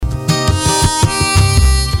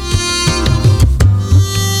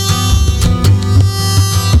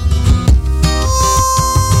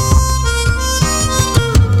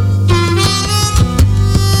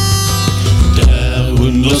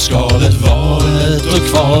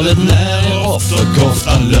havet när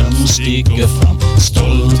offerkoftan lömn sticker fram.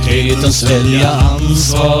 Stoltheten svälja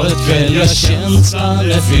ansvaret kvälja, känslan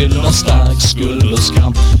är fylld av stark skuld och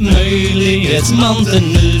skam. Möjlighetsmanteln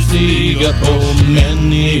nu flyger på,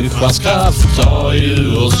 människans kraft tar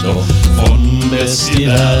ur oss då. Från bäst i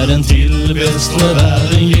världen till bäst för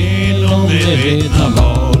världen genom medvetna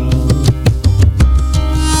val.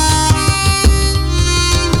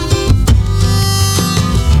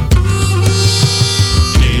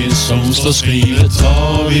 Som står skrivet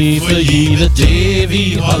tar vi för givet det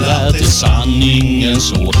vi har lärt i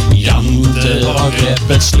sanningens ord. Jante har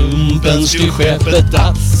greppet, slumpen styr skeppet,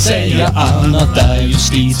 att säga annat är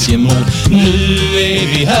justitiemord. Nu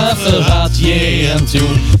är vi här för att ge en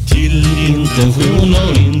ton till intention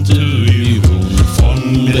och intuition.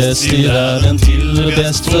 Från bäst i världen till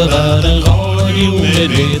bäst för världen, radio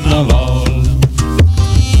medvetna val.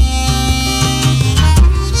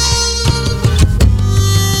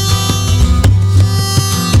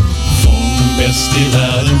 Bäst i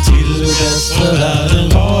världen till bäst för världen,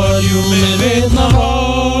 radio medvetna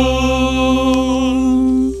val.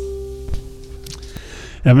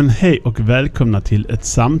 Ja, men hej och välkomna till ett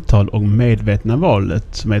samtal om Medvetna valet,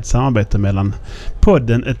 som är ett samarbete mellan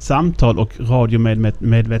podden Ett samtal och radio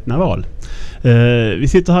Medvetna val. Vi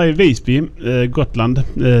sitter här i Visby, Gotland,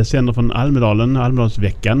 sänder från Almedalen,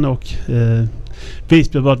 Almedalsveckan, och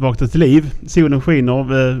Visby har vaknat till liv. Solen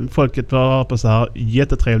skiner, folket var på så här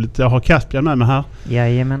jättetrevligt. Jag har Caspian med mig här.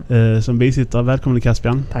 Jajamän. Som bisittare. Välkommen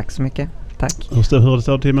Caspian. Står mycket. Tack. Hur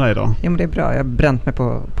står det till med dig då? Jo, men det är bra. Jag har bränt mig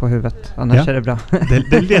på huvudet. Annars är det bra.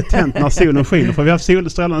 Det är lätt hänt när solen skiner. För vi har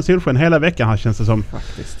haft strålande solsken hela veckan här, känns det som.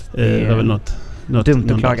 Faktiskt. Det är väl något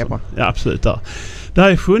dumt att klaga på. Ja, absolut. Ja. Det här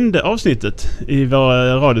är 7:e avsnittet i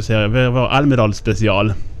vår radioserie. Vår Almedalen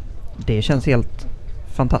special. Det känns helt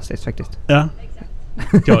fantastiskt faktiskt. Ja.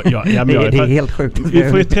 Ja, det är helt sjukt. Vi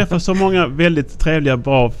får ju träffa så många väldigt trevliga,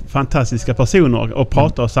 bra, fantastiska personer och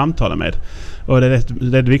prata och samtala med. Och det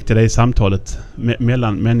är det viktiga, det är samtalet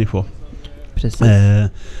mellan människor. Precis.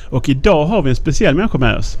 Och idag har vi en speciell människa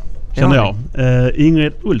med oss, känner jag.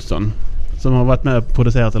 Ingrid Ohlson, som har varit med och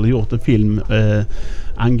producerat eller gjort en film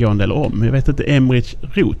angående eller om. Jag vet inte, Emerich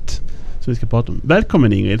som vi ska prata om.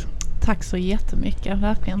 Välkommen Ingrid. Tack så jättemycket,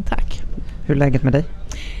 verkligen tack. Hur är läget med dig?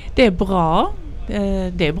 Det är bra.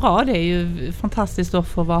 Det är ju fantastiskt att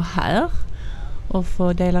få vara här och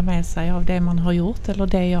få dela med sig av det man har gjort, eller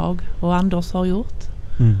det jag och Anders har gjort.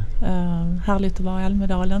 Härligt att vara i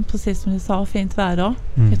Almedalen, precis som ni sa, fint väder.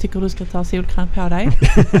 Jag tycker du ska ta solkräm på dig.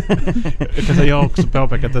 Jag har också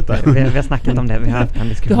påpekat detta. Vi har snackat om det, vi har haft en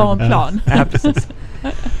diskussion. Du har en plan. Ja, precis.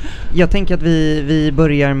 Jag tänker att vi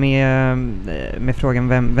börjar med frågan,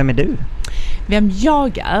 vem är du? Vem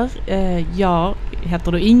jag är? Jag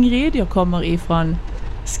heter då Ingrid, jag kommer ifrån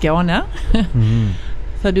Skåne.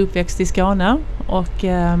 Född och uppväxt i Skåne och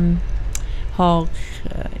har,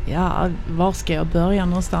 var ska jag börja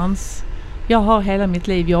någonstans? Jag har hela mitt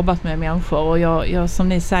liv jobbat med människor och jag som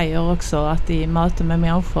ni säger också, att i möte med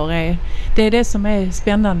människor det är det som är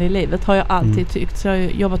spännande i livet, har jag alltid tyckt. Så jag har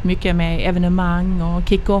jobbat mycket med evenemang och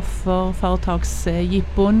kick-offer,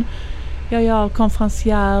 företagsjippon. Jag gör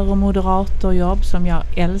konferencier och moderatorjobb som jag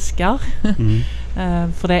älskar.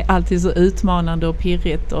 För det är alltid så utmanande och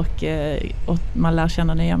pirrigt och man lär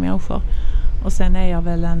känna nya människor. Och sen är jag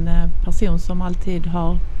väl en person som alltid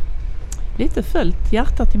har lite följt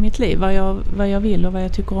hjärtat i mitt liv. Vad jag vill och vad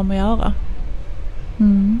jag tycker om att göra.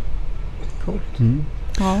 Coolt.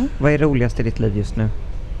 Ja. Vad är roligast i ditt liv just nu?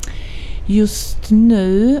 Just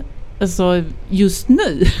nu...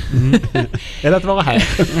 Är det att vara här?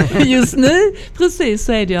 Just nu, precis,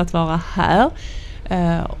 så är det ju att vara här.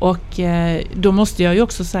 Och då måste jag ju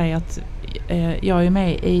också säga att jag är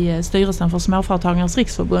med i styrelsen för Småföretagarnas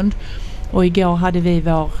riksförbund. Och igår hade vi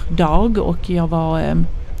vår dag och jag var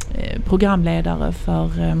programledare för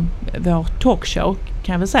vår talkshow,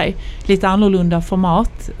 kan jag väl säga. Lite annorlunda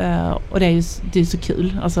format. Och det är så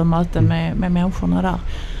kul, alltså möten med människorna där.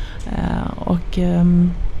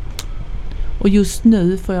 Och just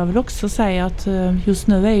nu får jag väl också säga att just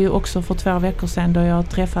nu är ju också för 2 veckor sedan då jag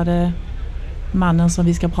träffade mannen som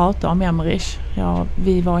vi ska prata om, Emerich.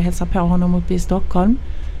 Vi var och hälsade på honom uppe i Stockholm.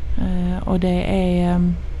 Och det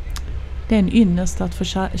är en ynnest att få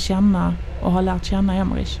känna och ha lärt känna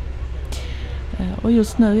Emerich. Och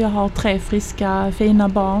just nu, jag har 3 friska, fina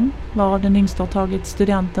barn, varav den yngsta har tagit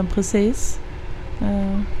studenten precis.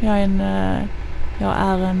 Jag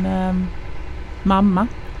är en mamma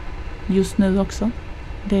just nu också.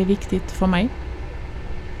 Det är viktigt för mig.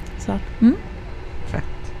 Så, Fett.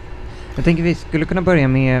 Jag tänker vi skulle kunna börja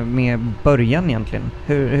med början egentligen.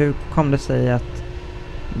 Hur kom det sig att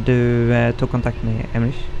du tog kontakt med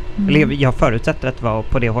Emerich. Eller jag förutsätter att det var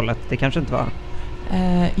på det hållet. Det kanske inte var.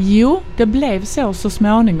 Jo, det blev så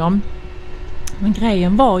småningom. Men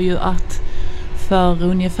grejen var ju att för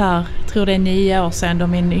ungefär, tror det är 9 år sedan, då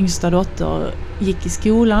min yngsta dotter gick i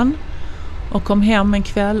skolan och kom hem en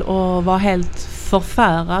kväll och var helt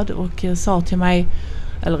förfärad och sa till mig,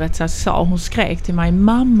 eller rätt sagt hon skrek till mig: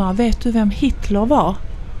 mamma, vet du vem Hitler var?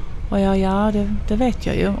 Och ja, det vet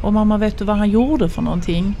jag ju. Och mamma, vet du vad han gjorde för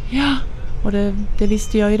någonting? Ja, och det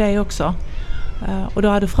visste jag ju det också. Och då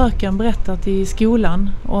hade fröken berättat i skolan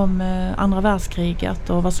om andra världskriget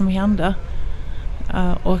och vad som hände.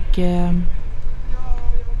 Och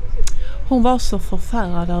hon var så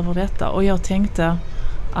förfärad över detta, och jag tänkte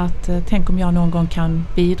att tänk om jag någon gång kan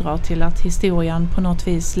bidra till att historien på något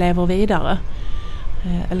vis lever vidare.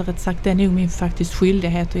 Eller rätt sagt, det är nog min faktiskt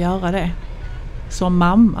skyldighet att göra det. Som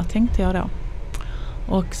mamma, tänkte jag då.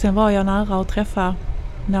 Och sen var jag nära att träffa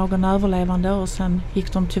någon överlevande, och sen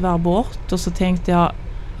gick de tyvärr bort. Och så tänkte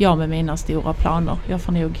jag med mina stora planer, jag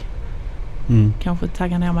får nog kanske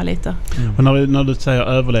tagga ner mig lite. Och när du säger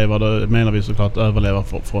överleva, då menar vi såklart överleva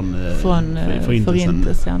från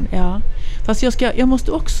förintelsen. Ja. Fast jag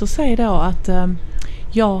måste också säga då att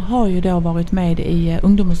jag har ju då varit med i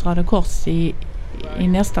Ungdomens Röda Kors i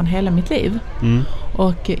nästan hela mitt liv.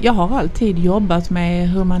 Och jag har alltid jobbat med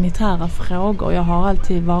humanitära frågor. Jag har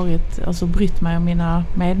alltid brytt mig om mina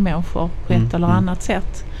medmänniskor på ett eller annat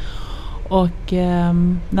sätt. Och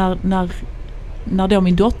när då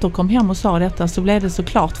min dotter kom hem och sa detta, så blev det så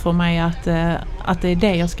klart för mig att det är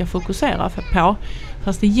det jag ska fokusera på.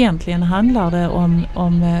 Fast egentligen handlar det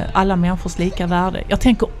om alla människors lika värde. Jag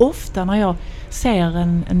tänker ofta när jag ser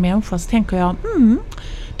en människa, så tänker jag,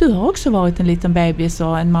 du har också varit en liten bebis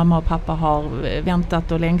och en mamma och pappa har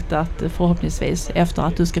väntat och längtat förhoppningsvis efter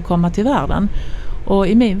att du ska komma till världen. Och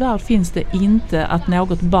i min värld finns det inte att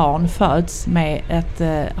något barn föds med ett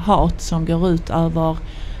hat som går ut över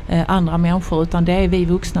andra människor, utan det är vi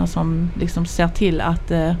vuxna som liksom ser till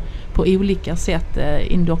att på olika sätt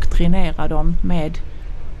indoktrinera dem med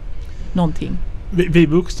någonting. Vi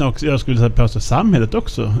vuxna också, jag skulle säga påstå samhället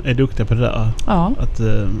också är duktiga på det där. Ja.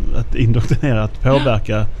 Att indoktrinera, att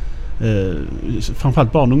påverka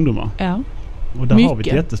framförallt barn och ungdomar. Ja. Och där har vi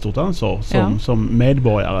ett jättestort ansvar som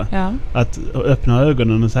medborgare. Ja. Att öppna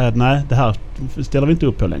ögonen och säga att nej, det här ställer vi inte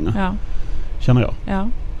upp på längre. Ja. Känner jag. Ja.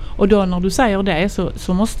 Och då när du säger det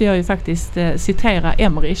så måste jag ju faktiskt citera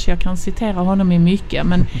Emerich. Jag kan citera honom i mycket.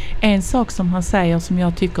 Men en sak som han säger som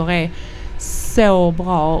jag tycker är så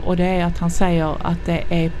bra, och det är att han säger att det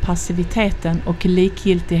är passiviteten och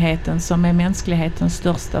likgiltigheten som är mänsklighetens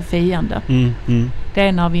största fiende. Det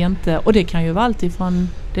är när vi inte, och det kan ju vara alltid från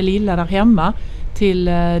det lilla där hemma till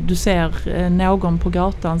du ser någon på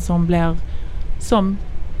gatan som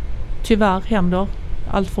tyvärr händer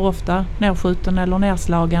allt för ofta, nedskjuten eller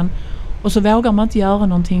nedslagen, och så vågar man inte göra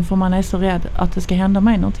någonting för man är så rädd att det ska hända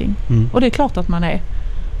mig någonting. Och det är klart att man är.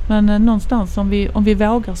 Men någonstans om vi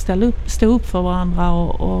vågar stå upp för varandra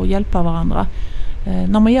och hjälpa varandra.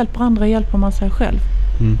 När man hjälper andra hjälper man sig själv.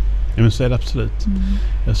 Ja, men så är det absolut.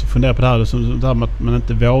 Jag så funderar på det här att man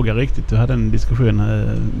inte vågar riktigt. Jag hade en diskussion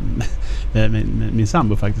med min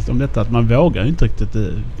sambo faktiskt om detta, att man vågar inte riktigt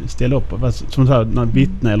ställa upp som så här, när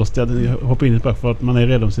vittna eller hoppa in i språk, för att man är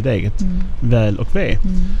rädd om sitt eget väl och ve.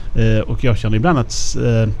 Och jag känner ibland att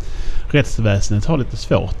rättsväsendet har lite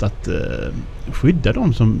svårt att skydda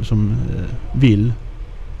dem som vill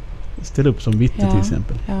ställa upp som vittne till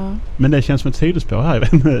exempel. Ja. Men det känns som ett sidospår här.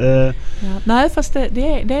 Nej, fast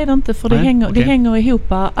det är det inte, för det hänger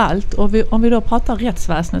ihop allt. Och om vi då pratar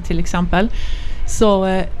rättsväsendet till exempel, så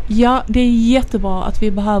det är jättebra att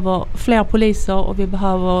vi behöver fler poliser och vi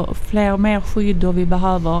behöver mer skydd och vi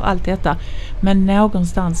behöver allt detta. Men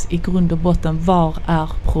någonstans i grund och botten, var är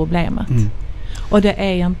problemet? Och det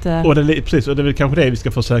är inte... Och precis, och det är väl kanske det vi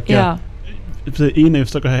ska försöka... Innan vi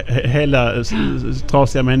försöker hela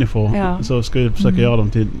trasiga människor, så ska vi försöka göra dem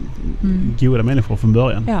till goda människor från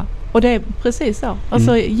början. Ja, och det är precis så.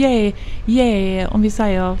 Alltså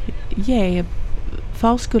ge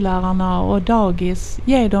förskollärarna och dagis,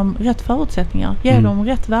 ge dem rätt förutsättningar, ge dem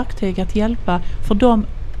rätt verktyg att hjälpa, för de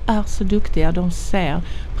är så duktiga, de ser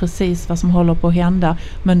precis vad som håller på att hända,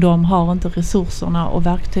 men de har inte resurserna och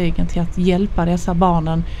verktygen till att hjälpa dessa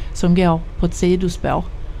barnen som går på ett sidospår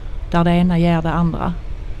där det ena ger det andra.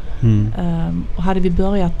 Och hade vi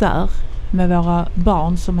börjat där med våra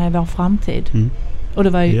barn som är vår framtid, och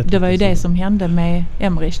det var ju det som hände med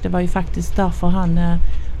Emerich. Det var ju faktiskt därför han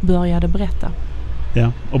började berätta.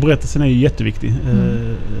 Ja, och berättelsen är ju jätteviktig.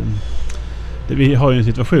 vi har ju en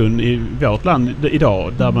situation i vårt land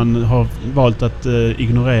idag där man har valt att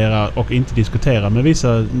ignorera och inte diskutera med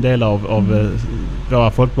vissa delar av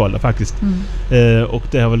våra folkvalda faktiskt. Och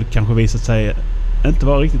det har väl kanske visat sig inte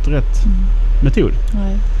vara riktigt rätt metod.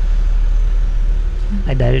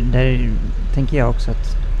 Nej, där tänker jag också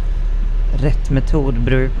att rätt metod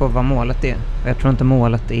beror på vad målet är. Och jag tror inte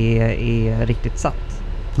målet är riktigt satt.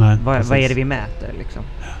 Nej, vad är det vi mäter liksom?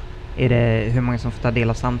 Är det hur många som får ta del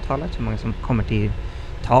av samtalet? Hur många som kommer till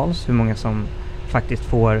tals? Hur många som faktiskt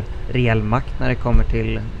får reell makt när det kommer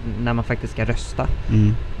till när man faktiskt ska rösta?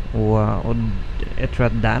 Och jag tror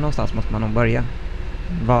att där någonstans måste man nog börja.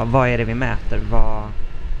 Vad är det vi mäter?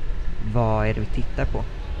 Vad är det vi tittar på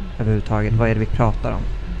överhuvudtaget? Vad är det vi pratar om?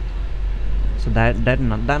 Så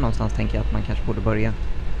där någonstans tänker jag att man kanske borde börja.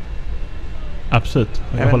 Absolut,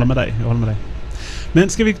 jag håller med dig. Men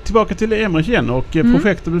ska vi tillbaka till Emerich igen och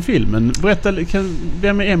projektet med filmen.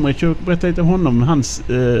 Vem är Emerich och berätta lite om honom. Hans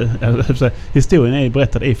historien är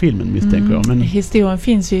berättad i filmen misstänker jag. Men historien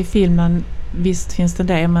finns ju i filmen, visst finns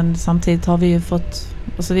det, men samtidigt har vi ju fått,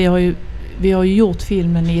 alltså vi har ju gjort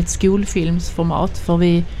filmen i ett skolfilmsformat,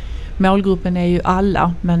 för målgruppen är ju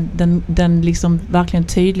alla, men den liksom verkligen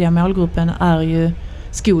tydliga målgruppen är ju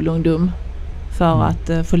skolungdom, för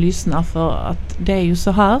att få lyssna, för att det är ju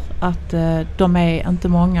så här att de är inte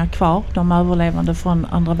många kvar, de överlevande från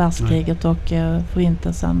andra världskriget och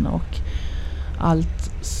förintelsen och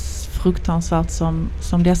allt fruktansvärt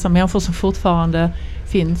som dessa människor som fortfarande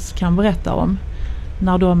finns kan berätta om.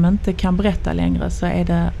 När de inte kan berätta längre så är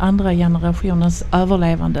det andra generationens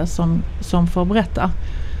överlevande som får berätta.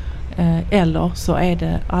 Eller så är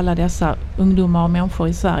det alla dessa ungdomar och människor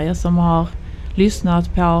i Sverige som har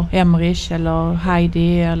lyssnat på Emerich eller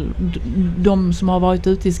Heidi, eller de som har varit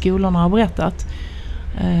ute i skolorna och berättat.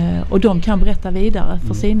 Och de kan berätta vidare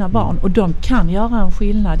för sina barn. Och de kan göra en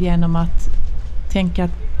skillnad genom att tänka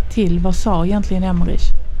till, vad sa egentligen Emerich?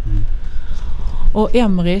 Och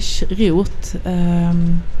Emerich rot.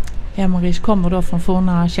 Emmerich kommer då från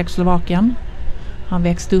forna Tjeckoslovakien. Han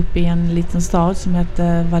växte upp i en liten stad som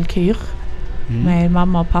heter Valet med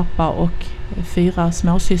mamma och pappa och 4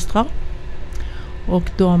 småsystrar.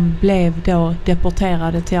 Och de blev då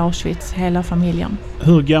deporterade till Auschwitz, hela familjen.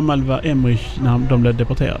 Hur gammal var Emerich när de blev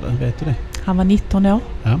deporterade? Vet du det? Han var 19 år.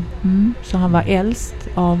 Ja. Så han var äldst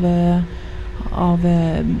av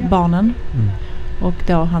barnen. Och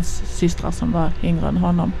då hans systrar som var yngre än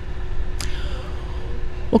honom.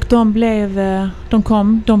 Och de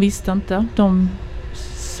visste inte.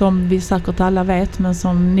 Som vi säkert alla vet, men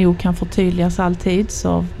som nog kan förtydligas alltid,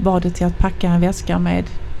 så var det till att packa en väska med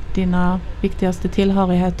dina viktigaste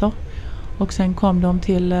tillhörigheter. Och sen kom de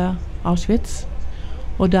till Auschwitz.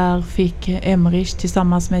 Och där fick Emerich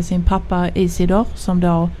tillsammans med sin pappa Isidor, som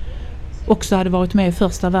då också hade varit med i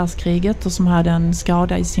första världskriget och som hade en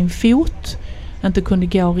skada i sin fot. Inte kunde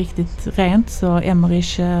gå riktigt rent, så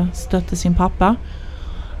Emerich stötte sin pappa.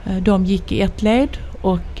 De gick i ett led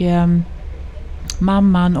och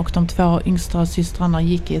mamman och de 2 yngsta systrarna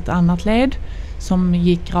gick i ett annat led som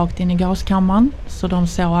gick rakt in i gaskammaren, så de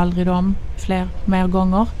såg aldrig dem mer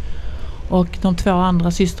gånger. Och de 2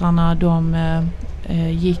 andra systrarna, de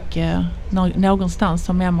gick någonstans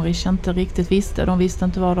som Emerich inte riktigt visste. De visste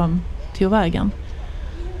inte var de tog vägen.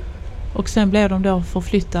 Och sen blev de då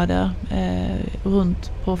förflyttade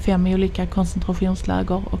runt på 5 olika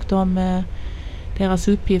koncentrationsläger, och deras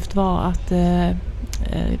uppgift var att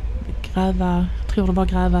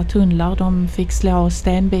gräva tunnlar. De fick slå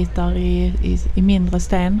stenbitar i mindre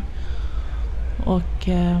sten. Och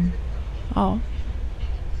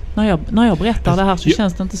när jag berättar det här så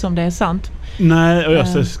känns det inte som det är sant. Nej, och jag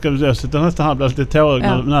sitter nästan här lite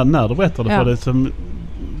tårögd när du berättar det, för det som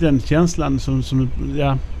den känslan som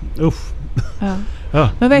usch. Ja.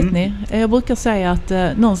 Men vet ni, jag brukar säga att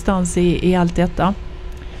någonstans i allt detta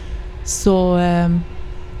så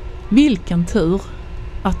vilken tur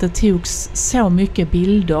att det togs så mycket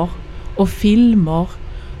bilder och filmer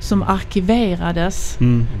som arkiverades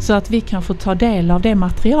så att vi kan få ta del av det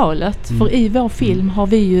materialet. För i vår film har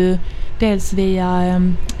vi ju dels via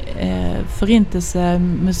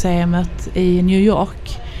Förintelsemuseet i New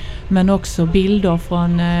York, men också bilder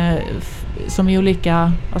från som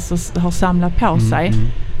olika har samlat på sig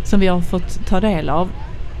som vi har fått ta del av.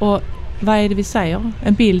 Och vad är det vi säger?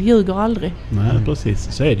 En bild ljuger aldrig. Nej,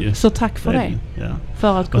 precis. Så är det ju. Så tack för det. Ja.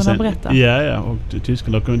 För att kunna berätta. Ja, och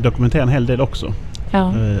Tyskland dokumenterar en hel del också.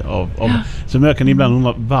 Ja. Så jag kan ibland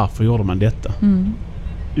undra, varför gjorde man detta?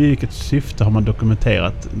 I vilket syfte har man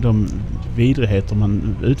dokumenterat de vidrigheter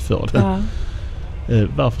man utförde? Ja.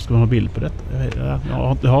 Varför ska man ha bild på detta?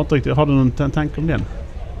 Jag har inte riktigt. Har du någon tanke om den?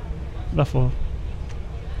 Varför?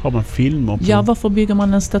 Har man filmer på... Ja, varför bygger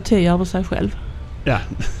man en staty över sig själv? Ja.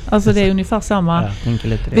 Alltså det är ungefär samma.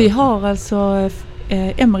 Vi har alltså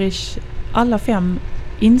Emerich alla 5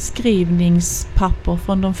 inskrivningspapper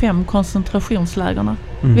från de 5 koncentrationslägerna.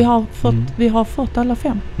 Vi har fått alla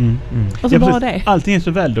 5. Alltså bara det. Allting är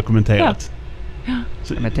så väl dokumenterat. Ja.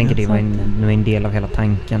 Så, men jag tänker det var en del av hela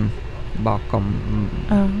tanken bakom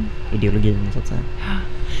ideologin så att säga.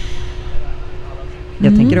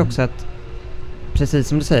 Jag tänker också att precis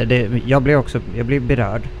som du säger, jag blev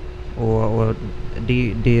berörd och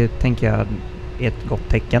det tänker jag är ett gott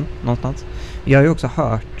tecken någonstans. Jag har ju också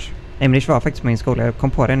hört, Emerich var faktiskt på min skola, jag kom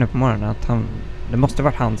på det nu på morgonen att det måste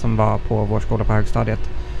varit han som var på vår skola på högstadiet.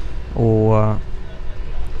 Och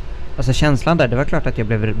alltså känslan där, det var klart att jag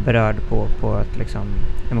blev berörd på ett liksom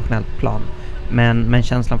emotionellt plan. Men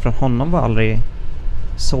känslan från honom var aldrig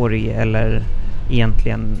sorg eller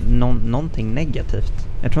egentligen någonting negativt.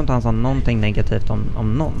 Jag tror inte han sa någonting negativt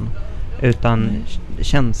om någon. Utan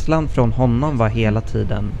känslan från honom var hela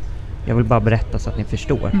tiden, jag vill bara berätta så att ni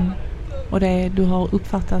förstår. Och du har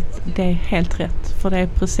uppfattat det helt rätt. För det är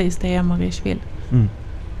precis det Emerich vill.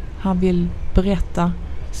 Han vill berätta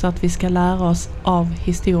så att vi ska lära oss av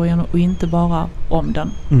historien och inte bara om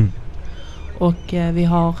den. Och vi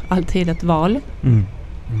har alltid ett val.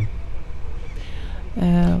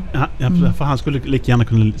 För han skulle lika gärna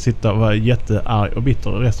kunna sitta och vara jättearg och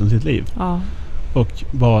bitter resten av sitt liv. Ja. Och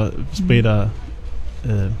bara sprida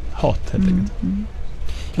hat helt enkelt.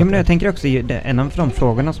 Ja, men jag tänker också, en av de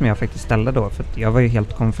frågorna som jag faktiskt ställde då, för att jag var ju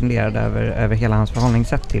helt konfunderad över hela hans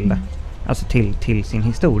förhållningssätt till det. Alltså till sin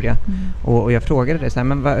historia. Och jag frågade det så här,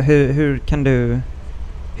 men hur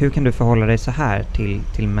kan du förhålla dig så här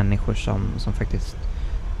till människor som faktiskt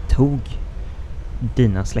tog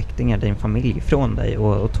dina släktingar, din familj ifrån dig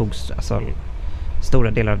och tog alltså,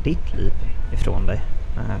 stora delar av ditt liv ifrån dig.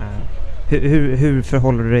 Hur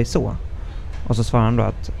förhåller du dig så? Och så svarar han då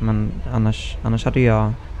att men annars hade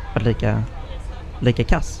jag varit lika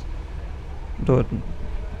kass. Då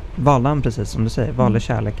valde han precis som du säger, valde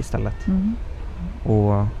kärlek istället.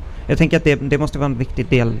 Och jag tänker att det måste vara en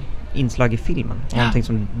viktig inslag i filmen. Någonting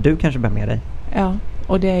som du kanske bär med dig. Ja,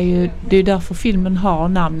 och det är därför filmen har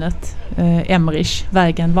namnet Emerich,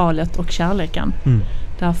 Vägen, Valet och Kärleken.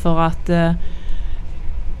 Därför att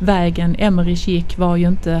vägen Emerich gick var ju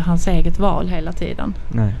inte hans eget val hela tiden.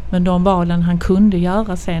 Nej. Men de valen han kunde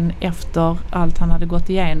göra sen efter allt han hade gått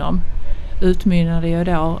igenom utmynnade ju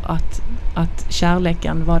då att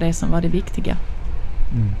kärleken var det som var det viktiga.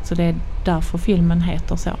 Så det är därför filmen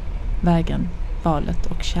heter så. Vägen, Valet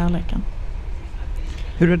och Kärleken.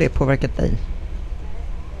 Hur har det påverkat dig?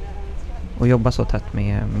 Och jobba så tätt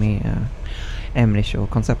med Emerich och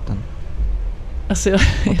koncepten? Alltså,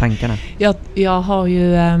 och tankarna? Jag har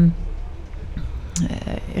ju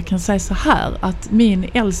jag kan säga så här att min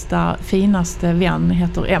äldsta finaste vän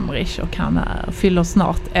heter Emerich och han fyller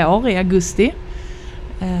snart år i augusti.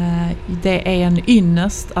 Det är en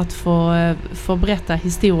ynnest att få berätta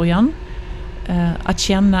historien, att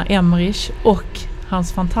känna Emerich och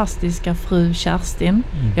hans fantastiska fru Kerstin.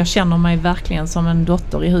 Jag känner mig verkligen som en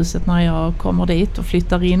dotter i huset när jag kommer dit och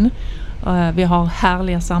flyttar in. Vi har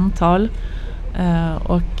härliga samtal.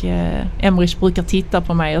 Och Emerich brukar titta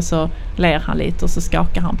på mig och så ler han lite och så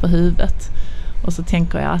skakar han på huvudet. Och så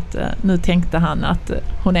tänker jag att nu tänkte han att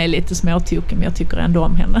hon är lite småtokig, men jag tycker ändå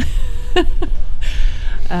om henne.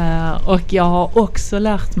 Och jag har också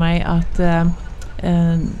lärt mig att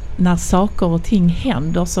när saker och ting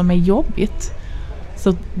händer som är jobbigt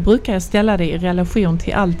så brukar jag ställa det i relation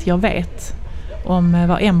till allt jag vet om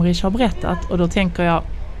vad Emerich har berättat. Och då tänker jag,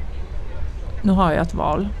 nu har jag ett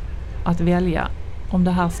val att välja om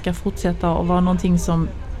det här ska fortsätta och vara någonting som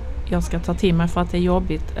jag ska ta till mig för att det är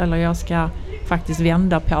jobbigt, eller jag ska faktiskt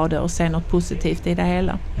vända på det och se något positivt i det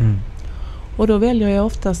hela. Och då väljer jag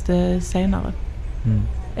oftast det senare.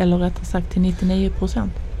 Eller rättare sagt till 99%.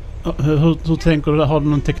 Hur tänker du? Har du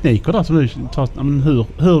någon teknik där som du tar?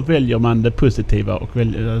 Hur väljer man det positiva och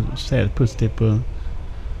ser det positivt på?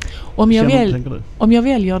 Om jag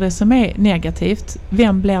väljer det som är negativt,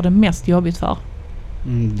 vem blir det mest jobbigt för?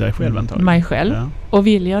 Dig själv antagligen. Mig själv. Ja. Och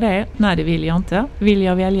vill jag det? Nej, det vill jag inte. Vill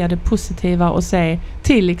jag välja det positiva och se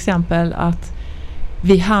till exempel att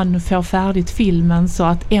vi hann få färdigt filmen så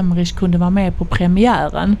att Emerich kunde vara med på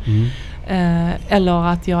premiären. Eller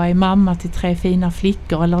att jag är mamma till 3 fina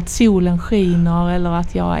flickor, eller att solen skiner, eller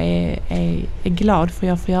att jag är glad för att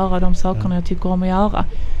jag får göra de sakerna jag tycker om att göra.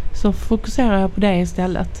 Så fokuserar jag på det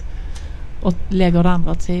istället och lägger det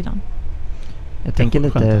andra åt sidan. Jag tänker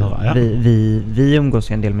lite, vi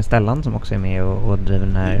umgås ju en del med Stellan som också är med och driver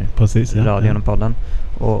den här radion och podden.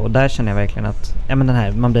 Och där känner jag verkligen att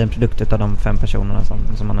man blir en produkt av de 5 personerna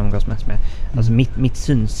som man umgås mest med. Alltså mitt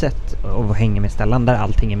synsätt och hänga med Stellan där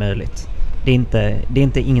allting är möjligt. Det är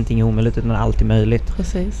inte ingenting omöjligt utan allt är möjligt.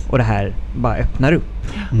 Precis. Och det här bara öppnar upp.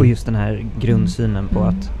 Och just den här grundsynen på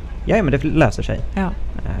att men det löser sig. Ja.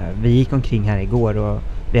 Vi gick omkring här igår och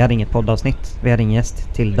vi hade inget poddavsnitt. Vi hade ingen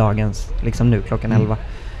gäst till dagens, liksom nu, klockan 11.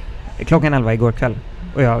 Klockan 11 igår kväll.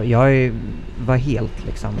 Och jag var helt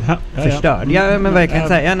liksom förstörd. Ja, men verkligen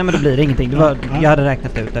säga, nej men det blir ingenting. Jag hade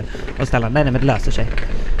räknat ut det. Och ställa, nej men det löser sig.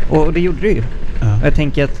 Och det gjorde det ju. Och jag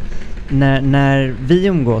tänker att när vi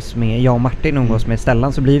umgås med, jag och Martin umgås med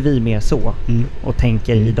Stellan, så blir vi mer så. Och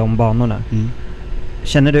tänker i de banorna.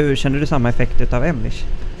 Känner du samma effekt utav Emerich?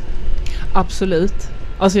 Absolut.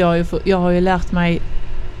 Alltså jag har ju lärt mig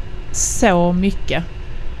så mycket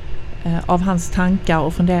av hans tankar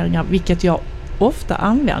och funderingar, vilket jag ofta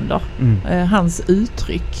använder. Hans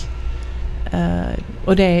uttryck.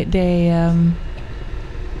 Och det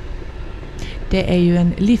är ju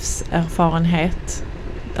en livserfarenhet.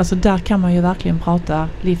 Alltså där kan man ju verkligen prata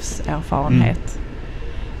livserfarenhet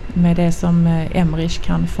med det som Emerich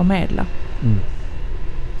kan förmedla.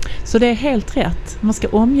 Så det är helt rätt. Man ska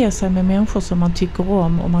omge sig med människor som man tycker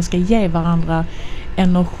om och man ska ge varandra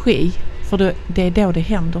energi, för det är då det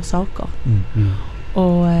händer saker.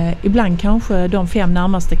 Och ibland kanske de 5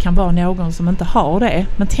 närmaste kan vara någon som inte har det,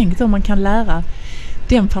 men tänk då om man kan lära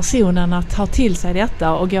den personen att ta till sig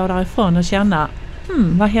detta och gå därifrån och känna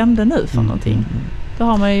vad hände nu för någonting. Då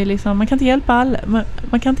har man ju liksom, man kan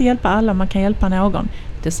inte hjälpa alla, man kan hjälpa någon.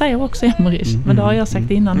 Det säger också Emerich, men det har jag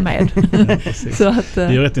sagt innan med. Så att, det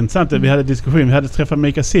är ju rätt intressant. Vi hade diskussion, vi hade träffat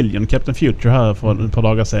Mika Siljon, Captain Future, här för ett par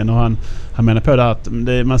dagar sedan, och han menar på det att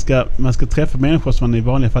man ska träffa människor som man i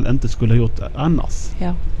vanliga fall inte skulle ha gjort annars.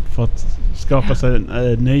 Ja. För att skapa sig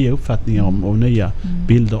nya uppfattningar om och nya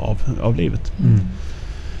bilder av livet.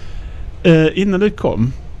 Innan du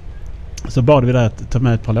kom så bad vi dig att ta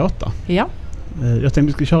med ett par låtar. Ja. Jag tänkte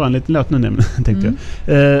vi skulle köra en liten låt nu, tänkte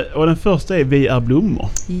jag. Och den första är Vi är blommor.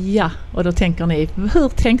 Ja, och då tänker ni, hur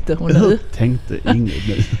tänkte hon nu? Hur tänkte Ingrid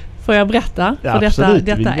nu? Får jag berätta? Ja, för absolut.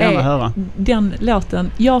 Detta är höra. Den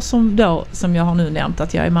låten, som jag har nu nämnt,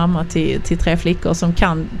 att jag är mamma till 3 flickor som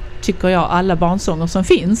tycker jag, alla barnsånger som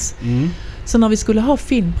finns. Så när vi skulle ha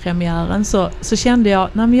filmpremiären så kände jag,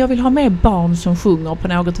 men jag vill ha med barn som sjunger på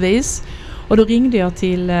något vis. Och då ringde jag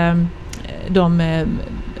till de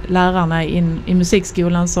lärarna i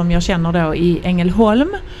musikskolan som jag känner då i Ängelholm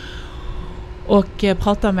och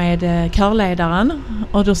pratade med körledaren,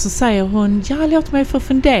 och då så säger hon, låt mig få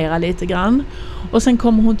fundera lite grann, och sen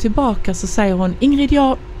kommer hon tillbaka så säger hon, Ingrid,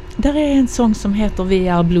 där är en sång som heter Vi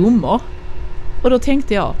är blommor. Och då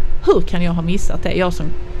tänkte jag, hur kan jag ha missat det? Jag som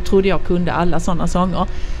trodde jag kunde alla sådana sånger.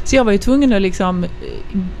 Så jag var ju tvungen att liksom,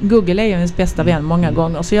 Google är ju ens bästa vän många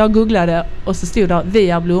gånger, så jag googlade och så stod där Vi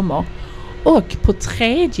är blommor. Och på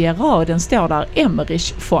 3:e raden står där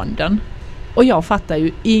Emerich-fonden. Och jag fattar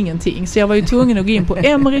ju ingenting. Så jag var ju tvungen att gå in på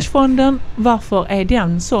Emerich-fonden. Varför är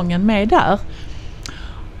den sången med där?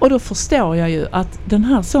 Och då förstår jag ju att den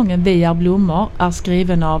här sången Vi är blommor är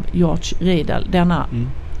skriven av George Riedel. Denna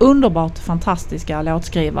underbart fantastiska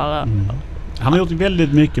låtskrivare. Han har gjort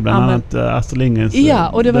väldigt mycket, bland annat Astrid Lindgrens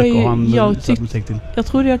och det var ju, jag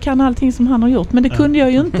trodde jag kan allting som han har gjort, men det kunde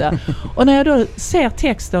jag ju inte. Och när jag då ser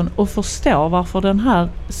texten och förstår varför den här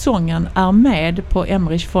sången är med på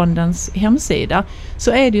Emerich-fondens hemsida,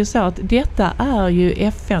 så är det ju så att detta är ju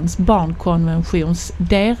FNs barnkonventions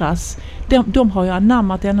de har ju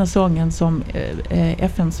anammat denna sången som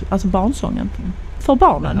FNs, alltså barnsången för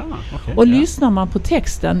barnen. Och lyssnar man på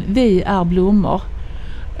texten Vi är blommor,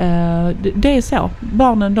 det är så.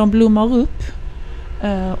 Barnen, de blommar upp,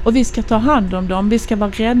 och vi ska ta hand om dem, vi ska vara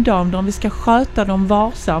rädda om dem, vi ska sköta dem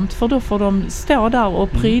varsamt, för då får de stå där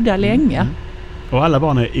och pryda länge. Och alla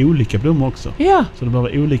barn är olika blommor också. Ja. Så det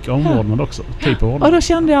behöver olika omvårdnad också. Typ av och då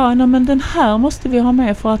kände jag, men den här måste vi ha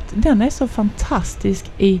med, för att den är så fantastisk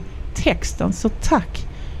i texten. Så tack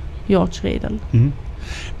George Riedel.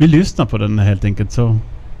 Vi lyssnar på den helt enkelt, så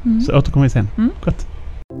återkommer vi sen. Gott.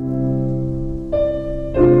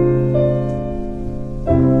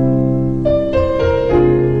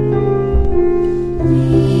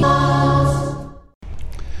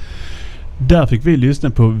 Där fick vi lyssna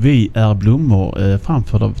på Vi är blommor,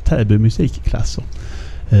 framförd av Täby musikklasser.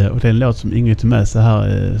 Och det är en låt som Ingrid tog med sig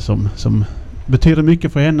här, som betyder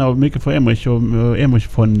mycket för henne och mycket för Emerich och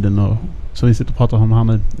Emerich-fonden, och som vi sitter och pratar om här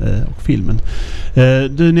nu, och filmen.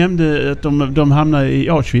 Du nämnde att de hamnade i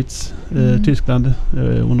Auschwitz, Tyskland,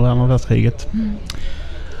 under andra världskriget.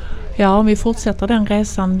 Ja, om vi fortsätter den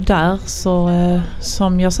resan där så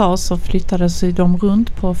som jag sa så flyttades de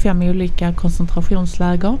runt på 5 olika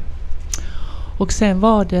koncentrationsläger. Och sen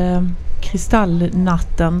var det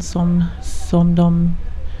kristallnatten som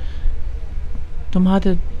de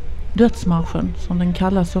hade dödsmarschen som den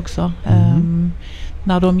kallas också.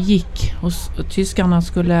 När de gick och tyskarna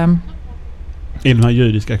skulle... I de här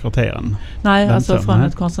judiska kvarteren? Nej, alltså från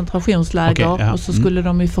ett koncentrationsläger. Okay, ja. Och så skulle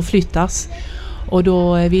de ju förflyttas. Och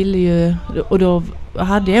då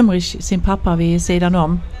hade Emerich sin pappa vid sidan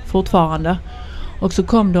om fortfarande. Och så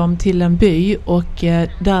kom de till en by och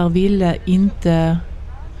där ville inte...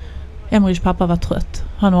 Emerichs pappa var trött.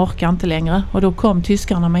 Han orkar inte längre. Och då kom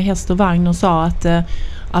tyskarna med häst och vagn och sa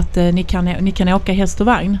att ni kan åka häst och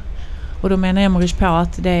vagn. Och då menar Emerich på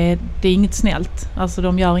att det är inget snällt. Alltså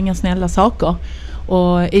de gör inga snälla saker.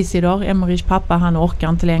 Och Isidor, Emerichs pappa, han orkar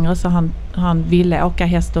inte längre så han ville åka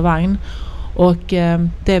häst och vagn. Och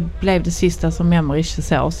det blev det sista som Emerich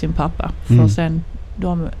såg sin pappa. För sen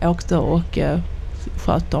de åkte och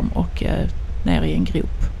sköt dem och ner i en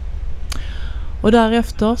grop. Och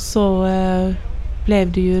därefter så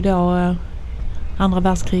blev det ju då andra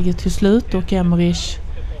världskriget till slut och Emerich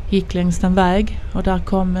gick längs en väg och där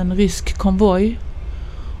kom en rysk konvoj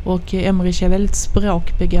och Emerich är väldigt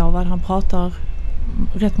språkbegåvad. Han pratar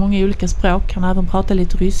rätt många olika språk. Han även pratar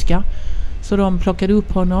lite ryska. Så de plockade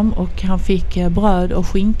upp honom och han fick bröd och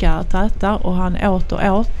skinka att äta och han åt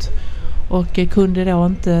och kunde då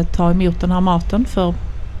inte ta emot den här maten för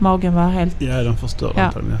magen var helt... Ja, de förstörde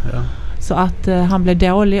antagligen. Ja. Så att han blev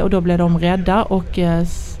dålig och då blev de rädda och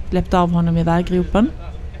släppte av honom i väggropen.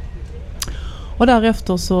 Och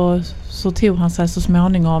därefter så tog han sig så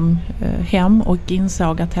småningom hem och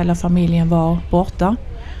insåg att hela familjen var borta.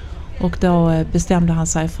 Och då bestämde han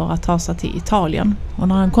sig för att ta sig till Italien. Och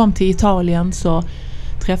när han kom till Italien så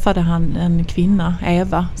träffade han en kvinna,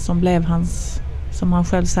 Eva, som blev som han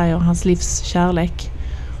själv säger, hans livs kärlek.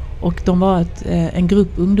 Och de var en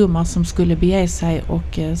grupp ungdomar som skulle bege sig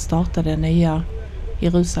och starta det nya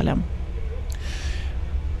Jerusalem.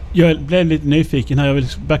 Jag blev lite nyfiken här. Jag vill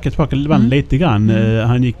backa tillbaka lite grann.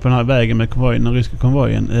 Han gick på den här vägen med konvojen, den ryska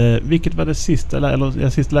konvojen. Vilket var det sista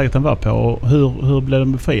läget han var på? Och hur blev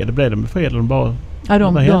de befriade? Blev de befriade? De bara... Ja,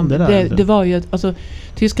 det var ju alltså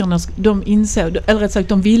tyskarna, de insåg, eller rätt sagt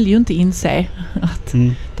de ville ju inte inse att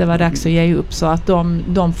det var dags att ge upp, så att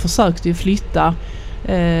de försökte ju flytta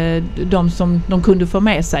de som de kunde få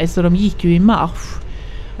med sig, så de gick ju i marsch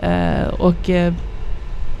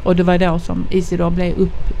och det var då som Isidor blev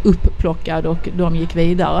upplockad och de gick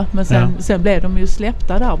vidare, men sen blev de ju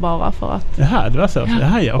släppta där bara för att det var så.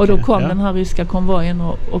 Okay. Och då kom den här ryska konvojen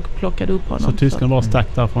och plockade upp honom. Så tyskarna bara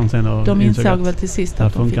stack därifrån sen och de insåg väl till sist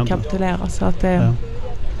att de fick kapitulera, så att det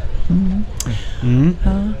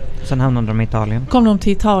Sen hamnade de i Italien. Kom de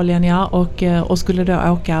till Italien och skulle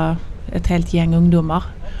då åka ett helt gäng ungdomar.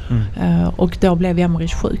 Och då blev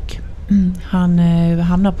Emerich sjuk. Han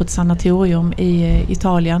hamnade på ett sanatorium i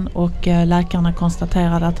Italien och läkarna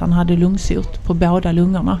konstaterade att han hade lungsot på båda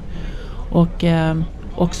lungorna och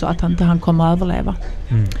också att han inte kommer att överleva.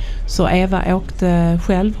 Så Eva åkte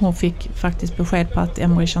själv. Hon fick faktiskt besked på att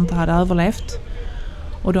Emerich inte hade överlevt.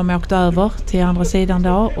 Och de åkte över till andra sidan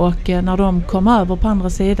då, och när de kom över på andra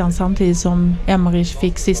sidan samtidigt som Emerich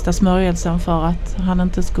fick sista smörjelsen för att han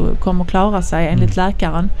inte kommer klara sig enligt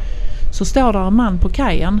läkaren, så står där en man på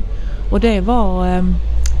kajen och det var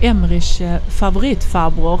Emerichs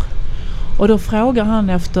favoritfarbror. Och då frågar han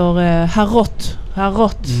efter herr Rott.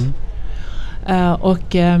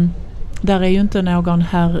 Och där är ju inte någon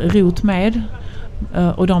herr Rot med.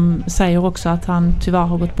 Och de säger också att han tyvärr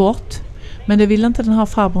har gått bort. Men det vill inte den här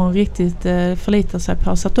farbrorn riktigt förlita sig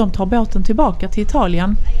på, så att de tar båten tillbaka till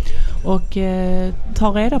Italien och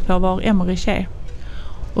tar reda på var Emerich är.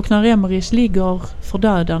 Och när Emerich ligger för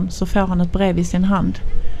döden så får han ett brev i sin hand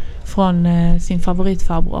från sin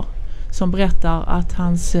favoritfarbror som berättar att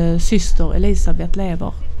hans syster Elisabeth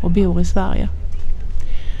lever och bor i Sverige.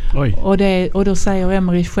 Oj. Och då säger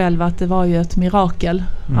Emerich själv att det var ju ett mirakel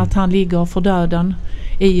att han ligger för döden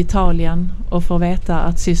i Italien och får veta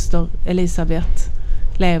att syster Elisabeth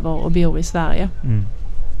lever och bor i Sverige.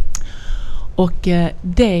 Och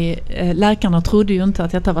läkarna trodde ju inte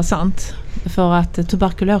att detta var sant, för att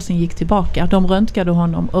tuberkulosen gick tillbaka. De röntgade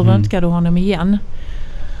honom och röntgade honom igen.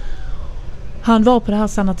 Han var på det här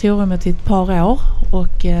sanatoriet i ett par år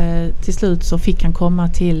och till slut så fick han komma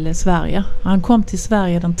till Sverige. Han kom till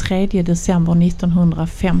Sverige den 3 december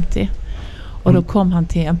 1950. Och då kom han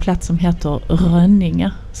till en plats som heter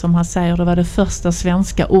Rönninge. Som han säger, det var det första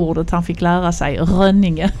svenska ordet han fick lära sig.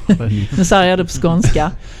 Rönninge. Nu säger jag det på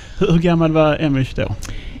skånska. Hur gammal var Emerich då?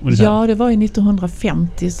 Ja, det var ju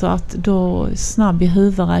 1950, så att då snabb i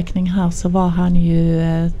huvudräkning här så var han ju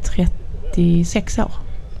 36 år.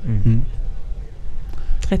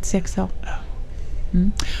 36 år.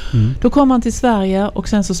 Då kom han till Sverige och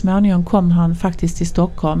sen så småningom kom han faktiskt till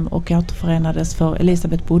Stockholm och återförenades, för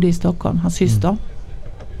Elisabeth bodde i Stockholm, hans syster.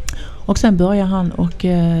 Och sen började han och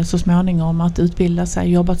så småningom att utbilda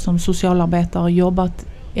sig, jobbat som socialarbetare,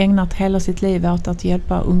 ägnat hela sitt liv åt att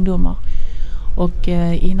hjälpa ungdomar. Och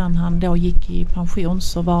innan han då gick i pension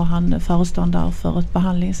så var han föreståndare för ett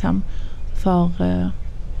behandlingshem för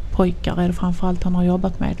pojkar, är det framförallt han har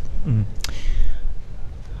jobbat med.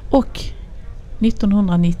 Och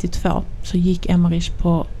 1992 så gick Emerich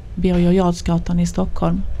på Birger Jarlsgatan i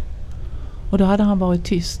Stockholm. Och då hade han varit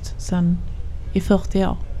tyst sedan i 40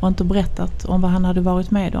 år och inte berättat om vad han hade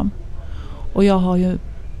varit med om. Och jag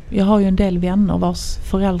har ju en del vänner vars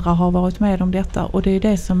föräldrar har varit med om detta, och det är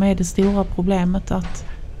det som är det stora problemet, att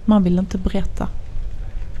man vill inte berätta.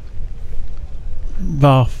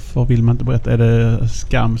 Varför vill man inte berätta? Är det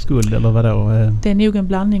skam, skuld eller vadå? Det är nog en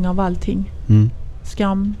blandning av allting.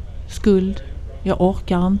 Skam, skuld, jag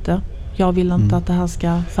orkar inte. Jag vill inte att det här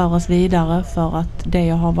ska föras vidare för att det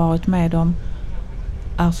jag har varit med om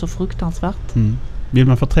är så fruktansvärt. Vill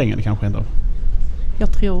man förtränga det kanske ändå?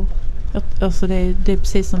 Jag tror. Alltså det är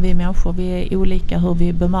precis som vi människor. Vi är olika hur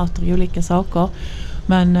vi bemöter olika saker.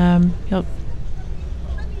 Men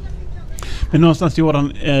Men någonstans gjorde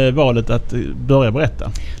han valet att börja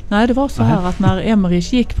berätta? Nej, det var så här att när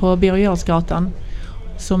Emerich gick på Birger Jarlsgatan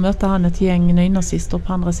så mötte han ett gäng nynazister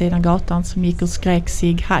på andra sidan gatan som gick och skrek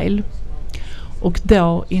sig heil. Och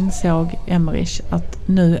då insåg Emerich att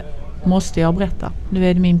nu måste jag berätta. Nu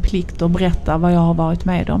är det min plikt att berätta vad jag har varit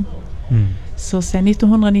med om. Så sedan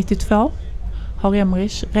 1992 har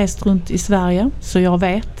Emerich rest runt i Sverige, så jag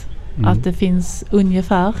vet att det finns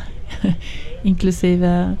ungefär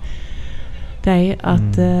inklusive det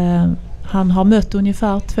att han har mött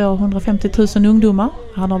ungefär 250 000 ungdomar.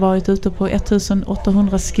 Han har varit ute på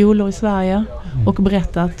 1800 skolor i Sverige och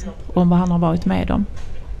berättat om vad han har varit med om.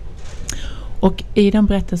 Och i den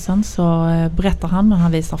berättelsen så berättar han, men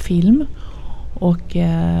han visar film. Och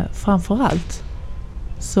framförallt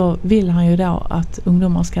så vill han ju då att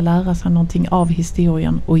ungdomar ska lära sig någonting av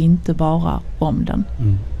historien och inte bara om den.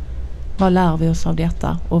 Vad lär vi oss av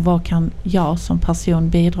detta? Och vad kan jag som person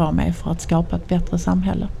bidra med för att skapa ett bättre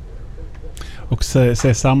samhälle? Och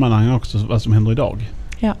se sammanhangen också, vad som händer idag.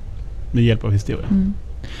 Ja. Med hjälp av historien.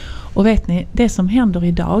 Och vet ni, det som händer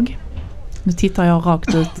idag, nu tittar jag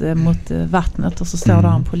rakt ut mot vattnet och så står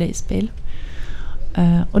där en polisbil.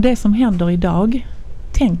 Och det som händer idag,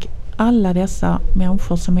 tänk alla dessa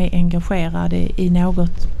människor som är engagerade i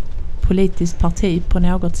något politiskt parti på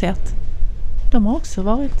något sätt. De har också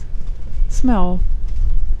varit små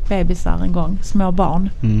bebisar en gång, små barn.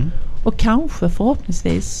 Och kanske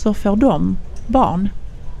förhoppningsvis så får de barn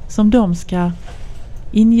som de ska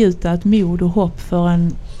ingjuta ett mod och hopp för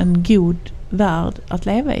en god värld att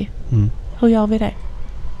leva i. Hur gör vi det?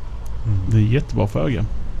 Det är en jättebra fråga.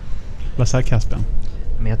 Vad säger Kasper?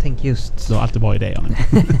 Men jag tänker just... Du har alltid bra idéer.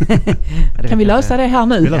 Kan vi lösa det här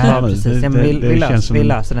nu? Ja, precis. Vi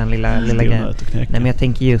löser den lilla grejen. Nej, men jag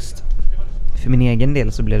tänker just... För min egen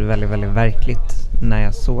del så blev det väldigt, väldigt verkligt när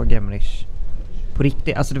jag såg Emerich på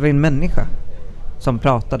riktigt. Alltså det var ju en människa som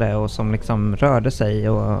pratade och som liksom rörde sig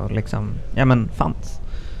och liksom, ja men fanns.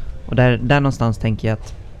 Och där någonstans tänker jag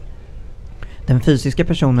att den fysiska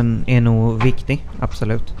personen är nog viktig,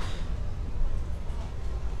 absolut.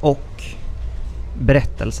 Och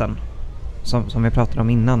berättelsen som vi pratade om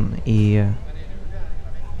innan är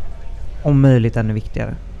om möjligt ännu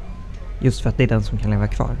viktigare. Just för att det är den som kan leva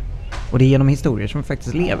kvar. Och det är genom historier som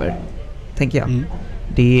faktiskt lever, tänker jag.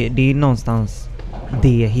 Det är någonstans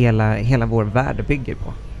det hela vår värld bygger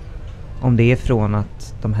på. Om det är från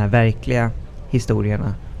att de här verkliga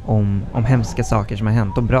historierna om hemska saker som har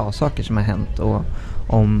hänt och bra saker som har hänt och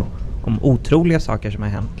om otroliga saker som har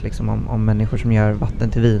hänt, liksom om människor som gör vatten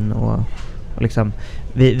till vin och liksom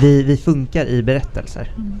vi funkar i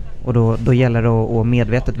berättelser. Och då gäller det att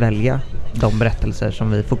medvetet välja de berättelser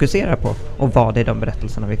som vi fokuserar på och vad det är de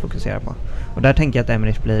berättelserna vi fokuserar på. Och där tänker jag att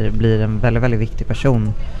Emerich blir en väldigt, väldigt viktig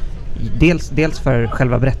person. Dels för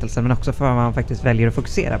själva berättelsen, men också för vad man faktiskt väljer att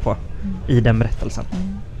fokusera på i den berättelsen.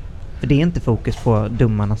 För det är inte fokus på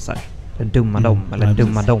dumma nassar, eller dumma dem, eller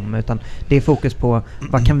dumma dem, utan det är fokus på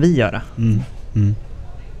vad kan vi göra?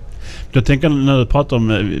 Jag tänker när du pratar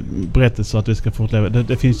om berättelser att vi ska fortleva.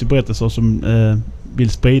 Det finns ju berättelser som vill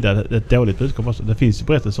sprida ett dåligt budskap också. Det finns ju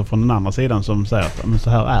berättelser från den andra sidan som säger att men så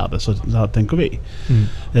här är det, så här tänker vi.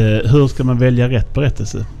 Hur ska man välja rätt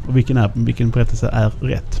berättelse? Och vilken berättelse är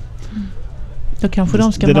rätt? Då kanske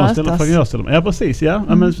de ska det mötas. De ställer, jag ställer. Ja, precis. Ja.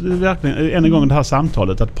 Ja, men verkligen, än en gång det här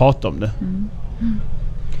samtalet, att prata om det.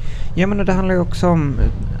 Ja, men det handlar ju också om,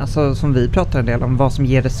 alltså, som vi pratar en del om, vad som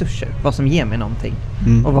ger resurser, vad som ger mig någonting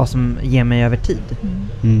och vad som ger mig över tid.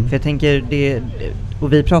 För jag tänker,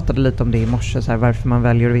 och vi pratade lite om det i morse, så här, varför man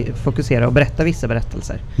väljer att fokusera och berätta vissa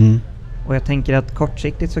berättelser. Och jag tänker att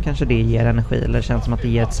kortsiktigt så kanske det ger energi, eller det känns som att det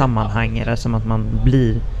ger ett sammanhang, eller som att man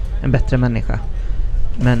blir en bättre människa.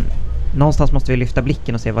 Men någonstans måste vi lyfta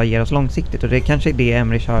blicken och se vad ger oss långsiktigt, och det är kanske det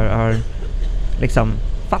Emerich har liksom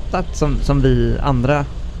fattat som vi andra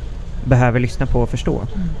behöver lyssna på och förstå.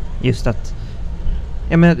 Just att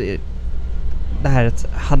det här att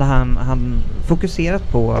hade han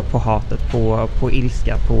fokuserat på hatet, på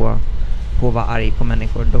ilska, på att vara arg på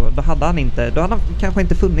människor, då hade han kanske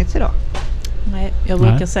inte funnits idag. Nej, jag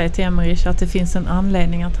brukar säga till Emerich att det finns en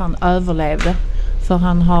anledning att han överlevde, för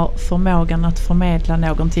han har förmågan att förmedla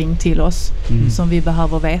någonting till oss som vi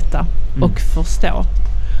behöver veta och förstå.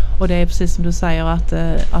 Och det är precis som du säger,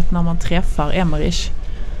 att när man träffar Emerich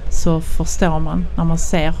så förstår man, när man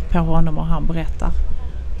ser på honom och han berättar,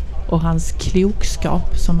 och hans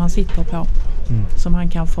klokskap som han sitter på, som han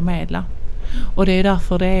kan förmedla. Och det är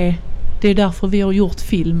därför vi har gjort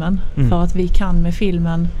filmen, för att vi kan med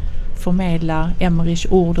filmen förmedla Emerichs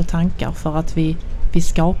ord och tankar, för att vi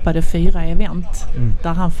skapade 4 event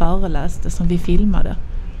där han föreläste som vi filmade.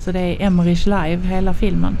 Så det är Emerich live hela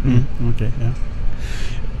filmen. Okej, ja.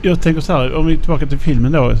 Jag tänker så här, om vi är tillbaka till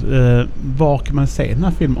filmen då, var kan man se den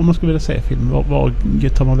här filmen? Om man skulle vilja se filmen, var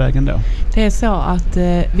tar man vägen då? Det är så att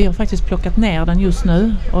vi har faktiskt plockat ner den just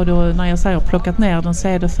nu, och då när jag säger plockat ner den så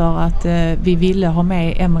är det för att vi ville ha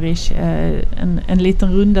med Emerich en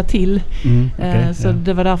liten runda till. Så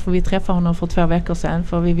det var därför vi träffade honom för 2 veckor sedan,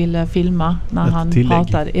 för vi ville filma när han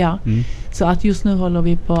pratade. Ja. Så att just nu håller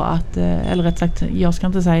vi på att, eller rätt sagt, jag ska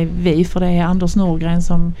inte säga vi, för det är Anders Norgren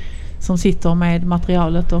som sitter med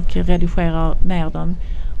materialet och redigerar ner den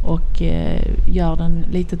och gör den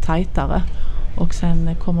lite tajtare. Och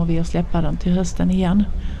sen kommer vi att släppa den till hösten igen.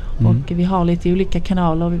 Och vi har lite olika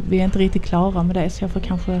kanaler. Vi är inte riktigt klara med det, så jag får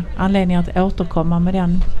kanske anledning att återkomma med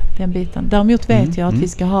den biten. Däremot vet jag att vi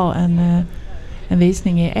ska ha en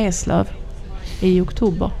visning i Eslöv i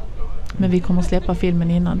oktober. Men vi kommer släppa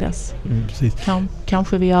filmen innan dess.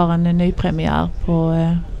 Kanske vi gör en ny premiär på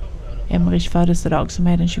Emerichs födelsedag som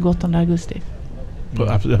är den 28 augusti.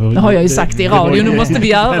 Det har jag ju sagt i radio, nu måste vi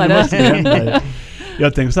göra det.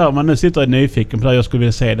 Jag tänker så här, om man nu sitter nyfiken på det, jag skulle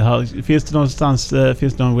vilja se det här. Finns det någonstans,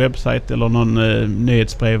 finns det någon webbsajt eller någon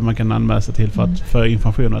nyhetsbrev man kan anmäla sig till för att få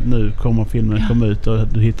information att nu kommer filmen komma ut och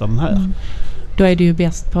du hittar den här? Då är det ju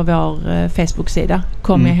bäst på vår Facebook-sida.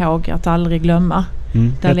 Kom ihåg att aldrig glömma.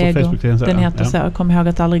 Den heter så, kom ihåg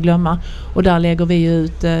att aldrig glömma. Och där lägger vi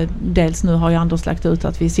ut, dels nu har ju Anders lagt ut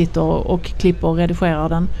att vi sitter och klipper och redigerar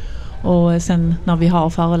den. Och sen när vi har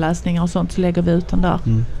föreläsningar och sånt så lägger vi ut den där.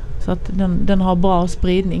 Så att den har bra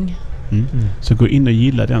spridning. Så gå in och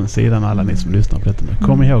gilla den sidan, alla ni som lyssnar på detta.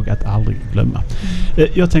 Kom ihåg att aldrig glömma.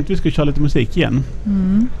 Jag tänkte vi skulle köra lite musik igen.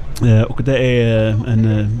 Och det är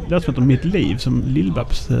en låt som heter Mitt liv som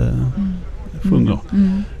Lill-Babs sjunger.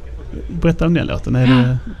 Berätta om den låten.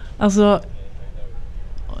 Alltså,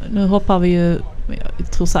 nu hoppar vi ju,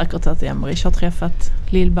 jag tror säkert att Emerich har träffat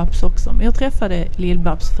Lill-Babs också. Men jag träffade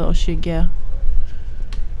Lill-Babs för 27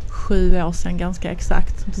 år sedan ganska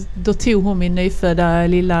exakt. Då tog hon min nyfödda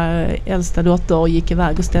lilla äldsta dotter och gick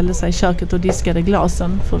iväg och ställde sig i köket och diskade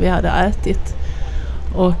glasen för vi hade ätit.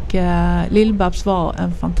 Och Lill-Babs var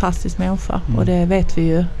en fantastisk människa och det vet vi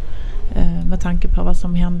ju med tanke på vad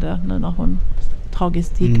som hände nu när hon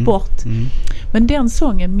tragiskt gick bort. Men den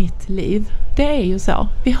sången Mitt liv, det är ju så.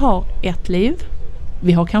 Vi har ett liv.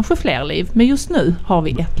 Vi har kanske fler liv, men just nu har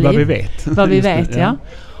vi ett liv. Vad vi vet, ja.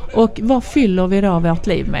 Och vad fyller vi då vårt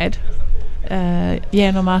liv med?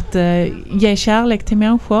 Genom att ge kärlek till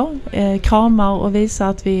människor, kramar och visa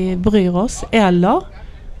att vi bryr oss, eller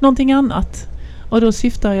någonting annat. Och då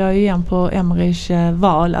syftar jag igen på Emerichs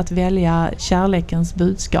val att välja kärlekens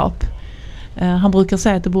budskap. Han brukar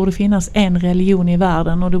säga att det borde finnas en religion i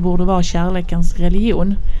världen och det borde vara kärlekens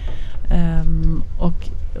religion. Och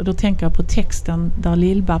då tänker jag på texten där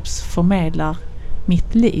Lill-Babs förmedlar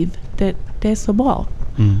mitt liv. Det är så bra.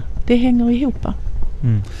 Det hänger ihop.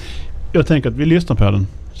 Jag tänker att vi lyssnar på den.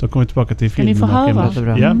 Så kommer vi tillbaka till filmen. Kan ni få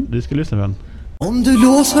höra? Ja, du ska lyssna på den. Om du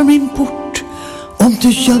låser min port, om du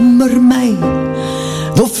gömmer mig,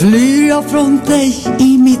 då flyr jag från dig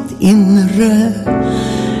i mitt inre.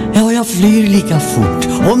 Ja, jag flyr lika fort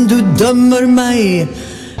om du dömer mig.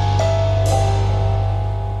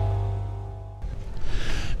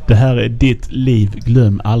 Det här är Ditt liv,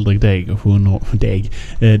 glöm aldrig deg och sjunger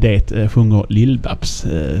Lill-Babs.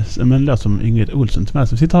 Men det som Ingrid Ohlson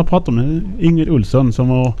som sitter här och pratar med Ingrid Ohlson som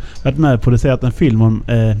har varit med och producerat en film om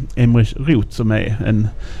Emerich som är en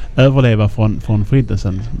överlevare från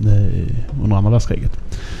förintelsen under andra världskriget.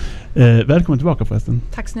 Välkommen tillbaka förresten.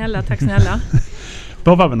 Tack snälla.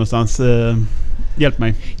 Var var vi någonstans? Hjälp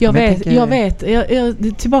mig. Jag vet.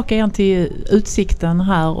 Tillbaka igen till utsikten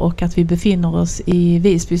här och att vi befinner oss i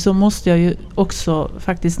Visby, så måste jag ju också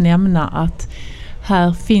faktiskt nämna att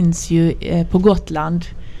här finns ju på Gotland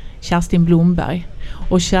Kerstin Blomberg.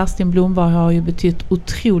 Och Kerstin Blomberg har ju betytt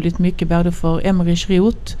otroligt mycket både för Emerich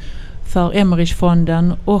Roth, för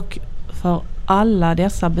Emerichfonden och för alla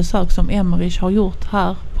dessa besök som Emerich har gjort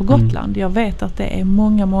här på Gotland. Jag vet att det är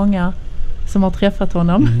många som har träffat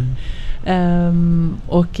honom.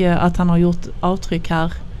 Och att han har gjort avtryck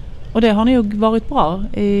här. Och det har nog varit bra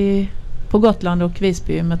på Gotland och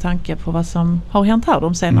Visby med tanke på vad som har hänt här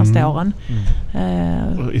de senaste åren.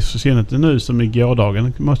 I så synnerhet nu som i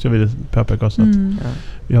gårdagen måste jag vilja påpeka också att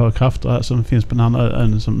vi har krafter här som finns på den andra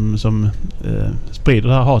ön som sprider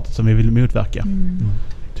det här hatet som vi vill motverka.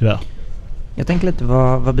 Tyvärr. Jag tänker lite,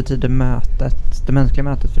 vad betyder det mänskliga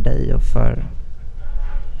mötet för dig och för...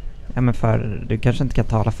 Ja, men du kanske inte kan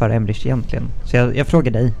tala för Emerich egentligen. Så jag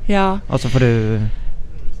frågar dig. Ja. Och så får du...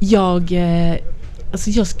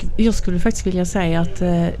 Jag skulle faktiskt vilja säga att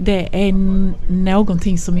det är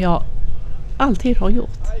någonting som jag alltid har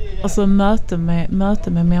gjort. Alltså möte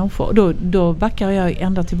med människor. Då backar jag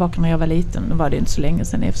ända tillbaka när jag var liten. Då var det inte så länge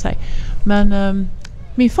sedan i och för sig. Men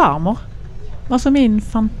min farmor, alltså min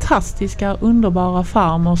fantastiska, underbara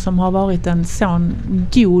farmor som har varit en sån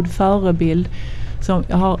god förebild som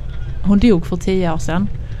hon dog för 10 år sedan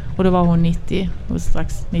och då var hon 90 och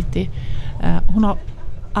strax 90. Hon har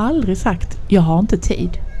aldrig sagt jag har inte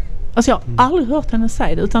tid. Alltså jag har aldrig hört henne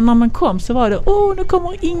säga det, utan när man kom så var det nu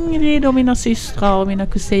kommer Ingrid och mina systrar och mina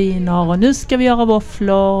kusiner och nu ska vi göra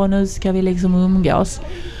våfflor och nu ska vi liksom umgås.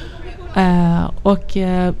 Och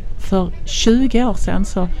för 20 år sedan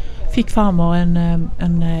så fick farmor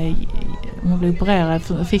hon blev opererad,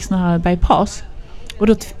 fick sån här bypass. Och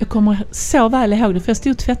då jag kommer så väl ihåg det, för jag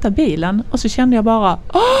stod och tvättade bilen och så kände jag bara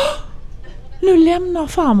nu lämnar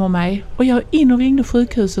farmor mig. Och jag in och ringde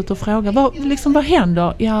sjukhuset och frågade vad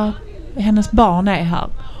händer? Ja, hennes barn är här.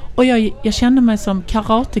 Och jag kände mig som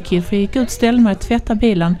karatekid, för jag gick ut, ställde mig och tvättade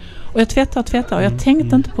bilen. Och jag tvättade och jag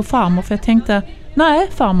tänkte inte på farmor, för jag tänkte nej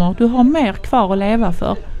farmor, du har mer kvar att leva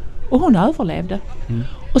för. Och hon överlevde.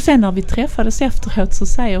 Och sen när vi träffades efteråt så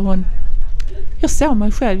säger hon, jag såg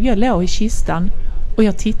mig själv, jag låg i kistan och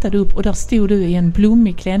jag tittade upp och där stod du i en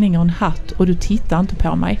blommig klänning och en hatt och du tittade inte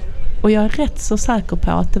på mig. Och jag är rätt så säker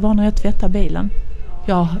på att det var när jag tvättade bilen.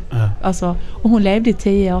 Och hon levde i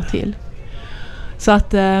 10 år till. Så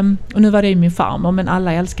att, och nu var det ju min farmor, men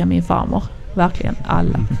alla älskar min farmor. Verkligen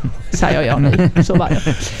alla, säger jag nu. Så var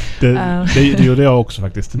det. Det gjorde jag också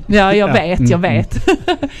faktiskt. Ja, jag vet.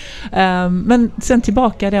 Men sen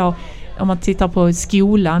tillbaka då, om man tittar på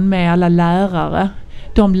skolan med alla lärare.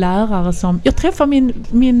 De lärare som... Jag träffade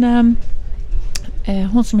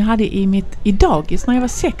hon som jag hade i dagis när jag var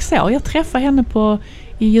 6 år. Jag träffade henne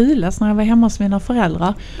i julas när jag var hemma hos mina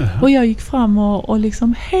föräldrar. Och jag gick fram och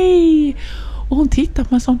liksom, hej! Och hon tittade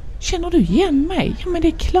på mig och sa, känner du igen mig? Ja, men det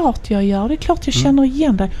är klart jag gör. Det är klart jag känner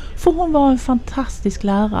igen dig. För hon var en fantastisk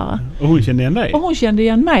lärare. Och hon kände igen dig? Och hon kände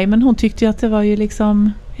igen mig, men hon tyckte att det var ju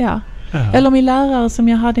liksom, ja. Eller min lärare som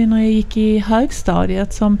jag hade när jag gick i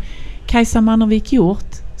högstadiet, som Kajsa Mannervik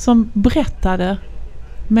gjort, som berättade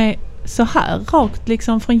med så här rakt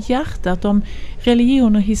liksom från hjärtat om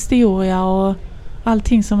religion och historia och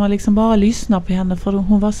allting, som man liksom bara lyssnar på henne, för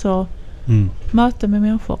hon var så möte med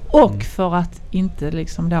människor. Och för att inte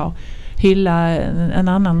liksom då hylla en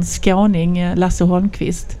annan skåning, Lasse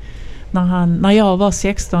Holmqvist, när jag var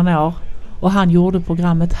 16 år och han gjorde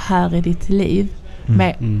programmet Här är ditt liv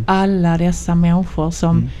med alla dessa människor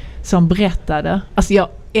som berättade. Alltså jag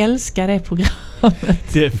älskar det programmet.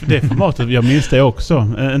 Det formatet, jag minns det också.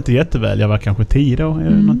 Inte jätteväl, jag var kanske 10 då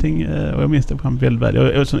eller någonting, och jag minns det programmet väldigt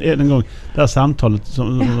väl. En gång det här samtalet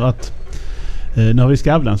som att nu har vi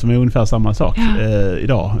Skavlan som är ungefär samma sak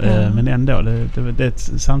idag, men ändå det är ett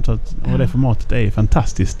samtal och det formatet är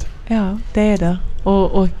fantastiskt. Ja, det är det.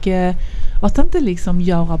 Och att inte liksom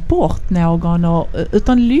göra bort någon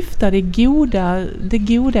utan lyfta det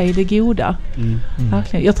goda i det goda.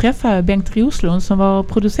 Verkligen. Jag träffade Bengt Roslund som var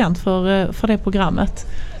producent för det programmet.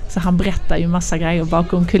 Så han berättar ju massa grejer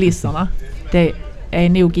bakom kulisserna. Det är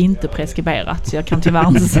nog inte preskriberat, så jag kan tyvärr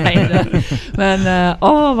inte säga det. Men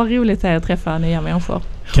vad roligt det är att träffa nya människor.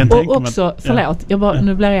 Och också, förlåt,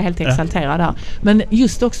 nu blir jag helt exalterad där. Men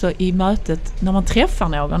just också i mötet, när man träffar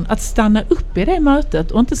någon, att stanna upp i det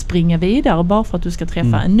mötet och inte springa vidare bara för att du ska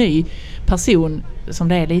träffa en ny person, som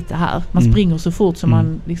det är lite här. Man springer så fort som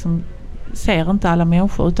man liksom ser inte alla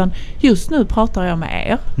människor, utan just nu pratar jag med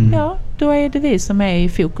er. Ja, då är det vi som är i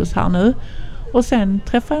fokus här nu. Och sen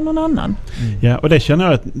träffar jag någon annan. Ja, och det känner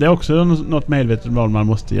jag att det är också något medvetet val man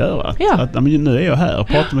måste göra. Att nu är jag här och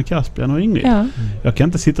pratar med Caspian och Ingrid. Ja. Jag kan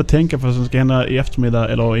inte sitta och tänka på vad som ska hända i eftermiddag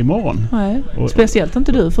eller imorgon. Nej. Speciellt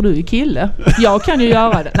inte du, för du är kille. Jag kan ju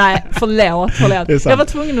göra det. Nej, förlåt. Jag var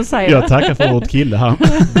tvungen att säga det. Jag tackar för vårt kille här.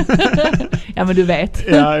 Ja, men du vet.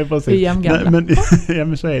 Ja, precis. Vi är jämngamla.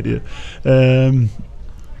 Men så är det ju.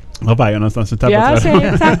 Var var jag någonstans? Tack.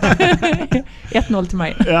 1-0 till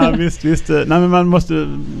mig. Ja, visst. Nej, men man måste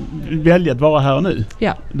välja att vara här och nu.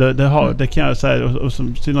 Ja. Det kan jag säga. Och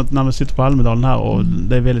som när man sitter på Almedalen här och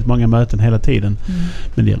det är väldigt många möten hela tiden.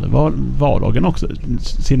 Men det gäller vardagen också.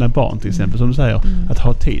 Sina barn till exempel, som du säger. Att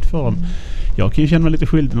ha tid för dem. Jag kan ju känna mig lite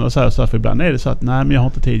skyldig när jag säger så här, för ibland är det så att nej, men jag har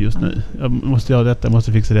inte tid just nu. Jag måste göra detta, jag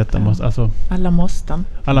måste fixa detta. Alla måsten.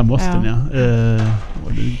 Ja.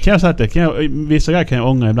 Kan jag säga att vissa grejer kan jag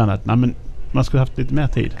ångra ibland att nej, men man skulle haft lite mer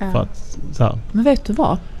tid för att så här. Men vet du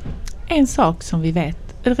vad? En sak som vi vet,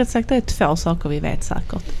 eller rätt sagt det är 2 saker vi vet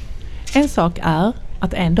säkert. En sak är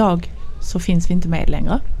att en dag så finns vi inte med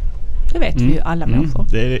längre. Det vet vi ju alla människor.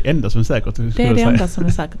 Det är det enda som är säkert. Det är det enda som är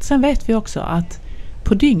säkert. Sen vet vi också att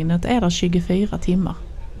på dygnet är det 24 timmar.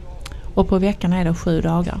 Och på veckan är det 7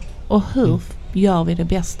 dagar. Och hur gör vi det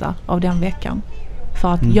bästa av den veckan?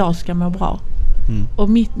 För att jag ska må bra. Och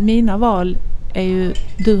mina val är ju,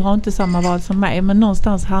 du har inte samma val som mig, men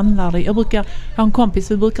någonstans handlar det, jag har en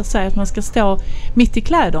kompis, vi brukar säga att man ska stå mitt i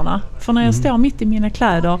kläderna. För när jag står mitt i mina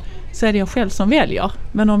kläder så är det jag själv som väljer.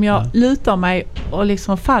 Men om jag lutar mig och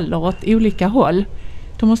liksom faller åt olika håll,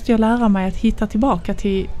 då måste jag lära mig att hitta tillbaka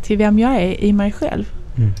till vem jag är i mig själv.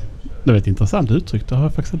 Det är ett intressant uttryck, det har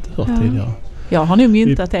jag faktiskt inte hört tidigare. Jag har nu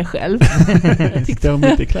myntat det själv. Jag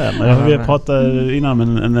mitt i kläderna. Vi pratade innan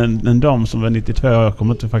med en dam som var 92 år. Jag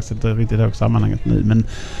kommer inte faktiskt inte riktigt ihåg sammanhanget nu. Men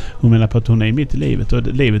hon menar på att hon är mitt i livet. Och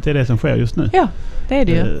livet är det som sker just nu. Ja, det är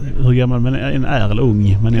det ju. Hur gammal man är eller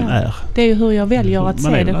ung man är. Det är ju hur jag väljer att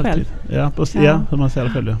se det själv. Ja, precis. Ja, hur man ser det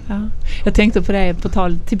själv. Ja. Jag tänkte på det,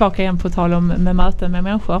 tillbaka igen på tal om med möten med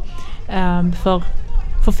människor.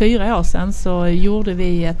 För 4 år sedan så gjorde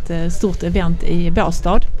vi ett stort event i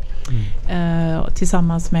Båstad.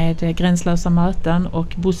 Tillsammans med Gränslösa möten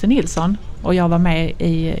och Bosse Nilsson, och jag var med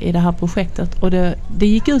i det här projektet, och det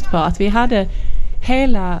gick ut på att vi hade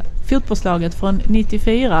hela fotbollslaget från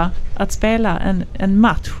 94 att spela en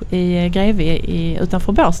match i Greve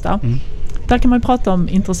utanför Båstad. Där kan man ju prata om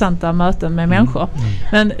intressanta möten med människor.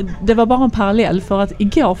 Men det var bara en parallell, för att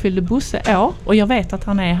igår fyllde Bosse år, och jag vet att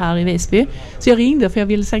han är här i Visby. Så jag ringde för jag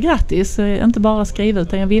ville säga grattis, inte bara skriva,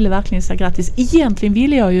 utan jag ville verkligen säga grattis. Egentligen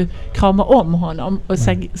ville jag ju krama om honom och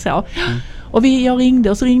säga så. Och jag ringde,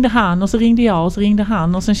 och så ringde han, och så ringde jag, och så ringde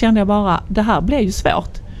han, och sen kände jag bara, det här blev ju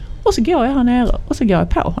svårt. Och så går jag här nere och så går jag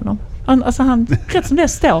på honom. Alltså han, rätt som det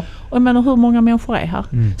står, och jag menar hur många människor är här.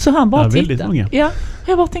 Så han bara tittade. Ja,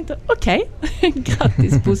 jag bara tänkte, okej,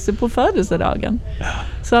 grattis Bosse på födelsedagen.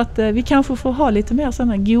 Så att vi kanske får ha lite mer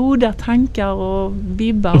sådana goda tankar och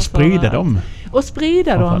vibbar. Och sprida dem. Och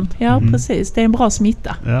sprida dem, ja precis. Det är en bra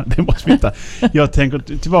smitta. Ja, det är en bra smitta. Jag tänker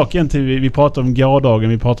tillbaka igen till, vi pratar om gårdagen,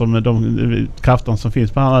 vi pratar om de krafterna som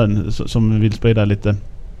finns på den här ön som vill sprida lite,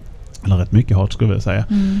 eller rätt mycket hat skulle jag säga.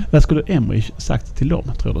 Vad skulle Emerich sagt till dem,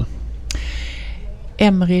 tror du?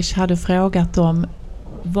 Emerich hade frågat dem,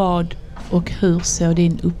 vad och hur såg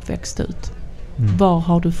din uppväxt ut? Var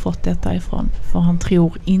har du fått detta ifrån? För han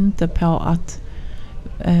tror inte på att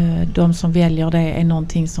de som väljer det är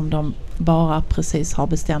någonting som de bara precis har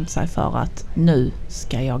bestämt sig för att nu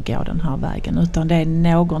ska jag gå den här vägen. Utan det är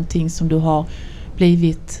någonting som du har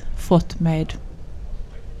fått med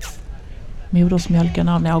modersmjölken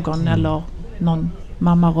av någon eller någon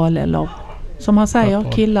mammaroll, eller som han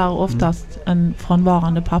säger, killar oftast en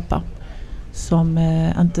frånvarande pappa som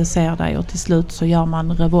inte ser dig, och till slut så gör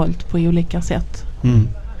man revolt på olika sätt.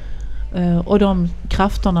 Och de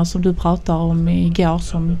krafterna som du pratar om igår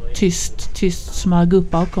som tyst smög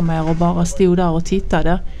upp bakom er och bara stod där och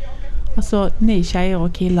tittade. Alltså ni tjejer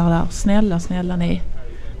och killar där, snälla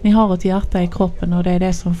ni har ett hjärta i kroppen, och det är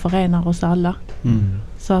det som förenar oss alla.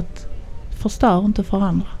 Så att förstör inte för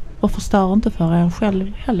andra, och förstör inte för er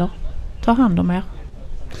själv heller. Ta hand om er.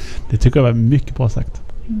 Det tycker jag var mycket bra sagt.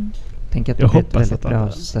 Tänk att det är ett väldigt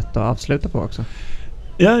bra sätt att avsluta på också.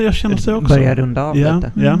 Ja, jag känner så också. Börja runda av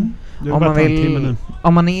lite. Ja.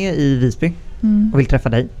 Om man är i Visby och vill träffa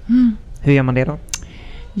dig, hur gör man det då?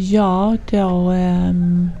 Ja, då...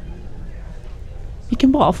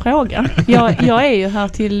 vilken bra fråga. Jag är ju här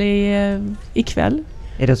till ikväll.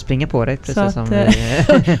 Är det att springa på dig? Precis Så som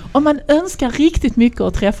att, om man önskar riktigt mycket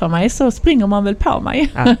att träffa mig så springer man väl på mig.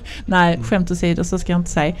 Ja. Nej, skämt åsido så ska jag inte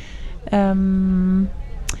säga.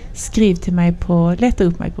 Skriv till mig leta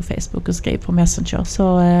upp mig på Facebook och skriv på Messenger. Så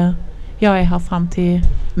jag är här fram till...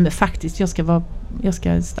 Men faktiskt, jag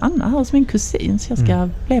ska stanna här hos min kusin. Så jag ska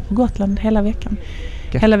bli på Gotland hela veckan.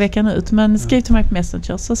 Hela veckan ut. Men skriv till mig på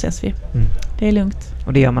Messenger så ses vi. Det är lugnt.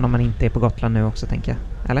 Och det gör man om man inte är på Gotland nu också, tänker jag.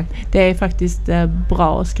 Eller? Det är faktiskt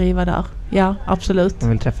bra att skriva där. Ja, absolut. Man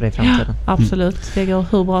vill träffa dig i framtiden. Ja, absolut. Det går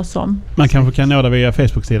hur bra som. Man kanske kan nå det via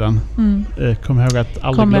Facebook-sidan. Kom ihåg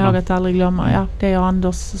att aldrig glömma. Ja, det är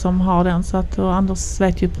Anders som har den. Så att, och Anders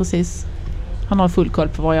vet ju precis. Han har full koll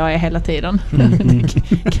på var jag är hela tiden.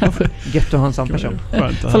 Kanske. Gött att ha en sån person.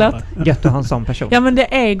 Förlåt? Gött att ha en sån person. Ja, men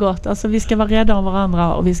det är gott. Alltså, vi ska vara rädda om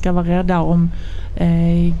varandra och vi ska vara rädda om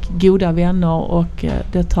goda vänner och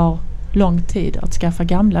det tar lång tid att skaffa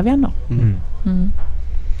gamla vänner.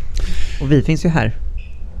 Och vi finns ju här.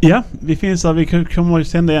 Ja, vi finns här. Vi kommer att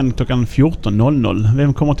sända igen klockan 14.00.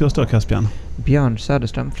 Vem kommer till oss då, Caspian? Björn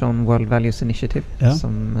Söderström från World Values Initiative.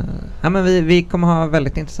 Ja. Men vi kommer ha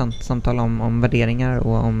väldigt intressant samtal om värderingar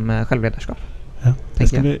och om självledarskap. Ja, det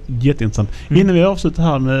ska bli jätteintressant. Innan vi avslutar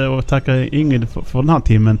här med att tacka Ingrid för den här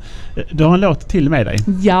timmen. Du har en låt till med dig.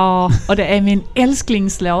 Ja, och det är min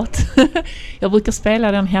älsklingslåt. Jag brukar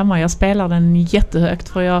spela den hemma. Jag spelar den jättehögt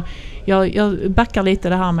för jag backar lite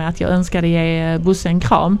det här med att jag önskade ge Bosse en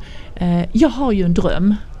kram. Jag har ju en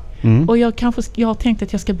dröm. Och jag har tänkt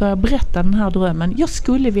att jag ska börja berätta den här drömmen. Jag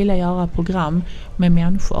skulle vilja göra program med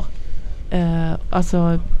människor.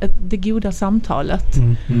 Alltså det goda samtalet.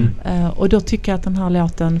 Och då tycker jag att den här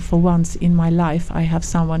låten For once in my life I have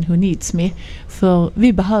someone who needs me. För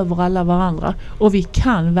vi behöver alla varandra och vi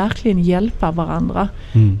kan verkligen hjälpa varandra.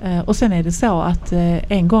 Och sen är det så att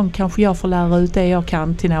en gång kanske jag får lära ut det jag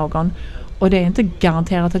kan till någon. Och det är inte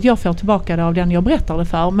garanterat att jag får tillbaka det av den jag berättar det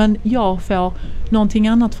för. Men jag får någonting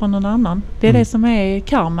annat från någon annan. Det är det som är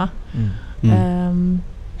karma.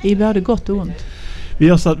 I både gott och ont.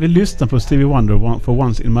 Vi lyssnar på Stevie Wonder For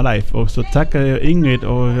Once in My Life. Och så tackar jag Ingrid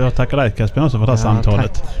och jag tackar dig, Caspian, också för det här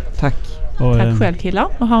samtalet. Tack. Och, tack själv, killar.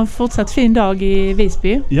 Och ha en fortsatt fin dag i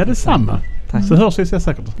Visby. Ja, detsamma. Tack. Så hörs vi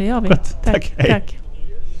säkert. Det gör vi. Tack. Hej. Tack.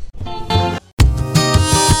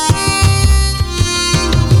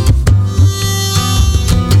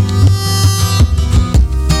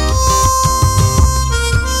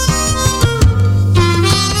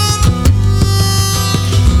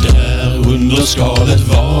 Under skalet,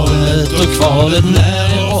 valet och kvalet,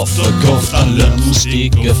 när offerkoftan lömn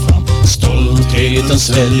sticker fram. Stoltheten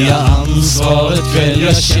svälja, ansvaret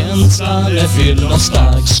kvälja, känslan är fylld av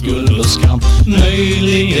stark skuld och skam.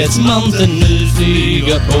 Möjlighetsmanteln nu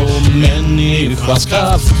flyger på, människans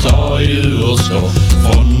kraft tar ju oss då.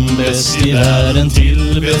 Från bäst i världen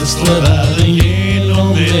till bäst för världen genom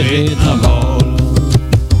medvetna val.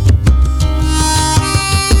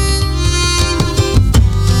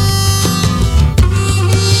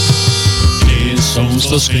 Som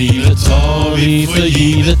står skrivet tar vi för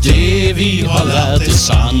givet det vi har lärt i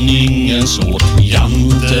sanningens ord.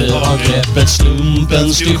 Jante har greppet,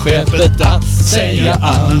 slumpens till skeppet, att säga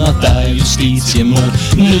annat är justitiemord.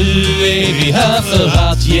 Nu är vi här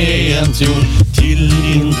för att ge en ton till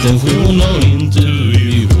intention och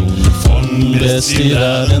intuition. Från bäst i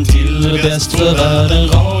världen till bäst för världen,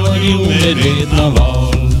 radio medvetna val.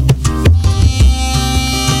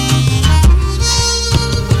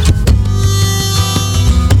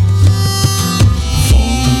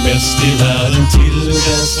 Bäst i världen till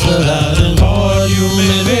bäst för världen, radio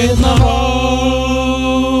medvetna val.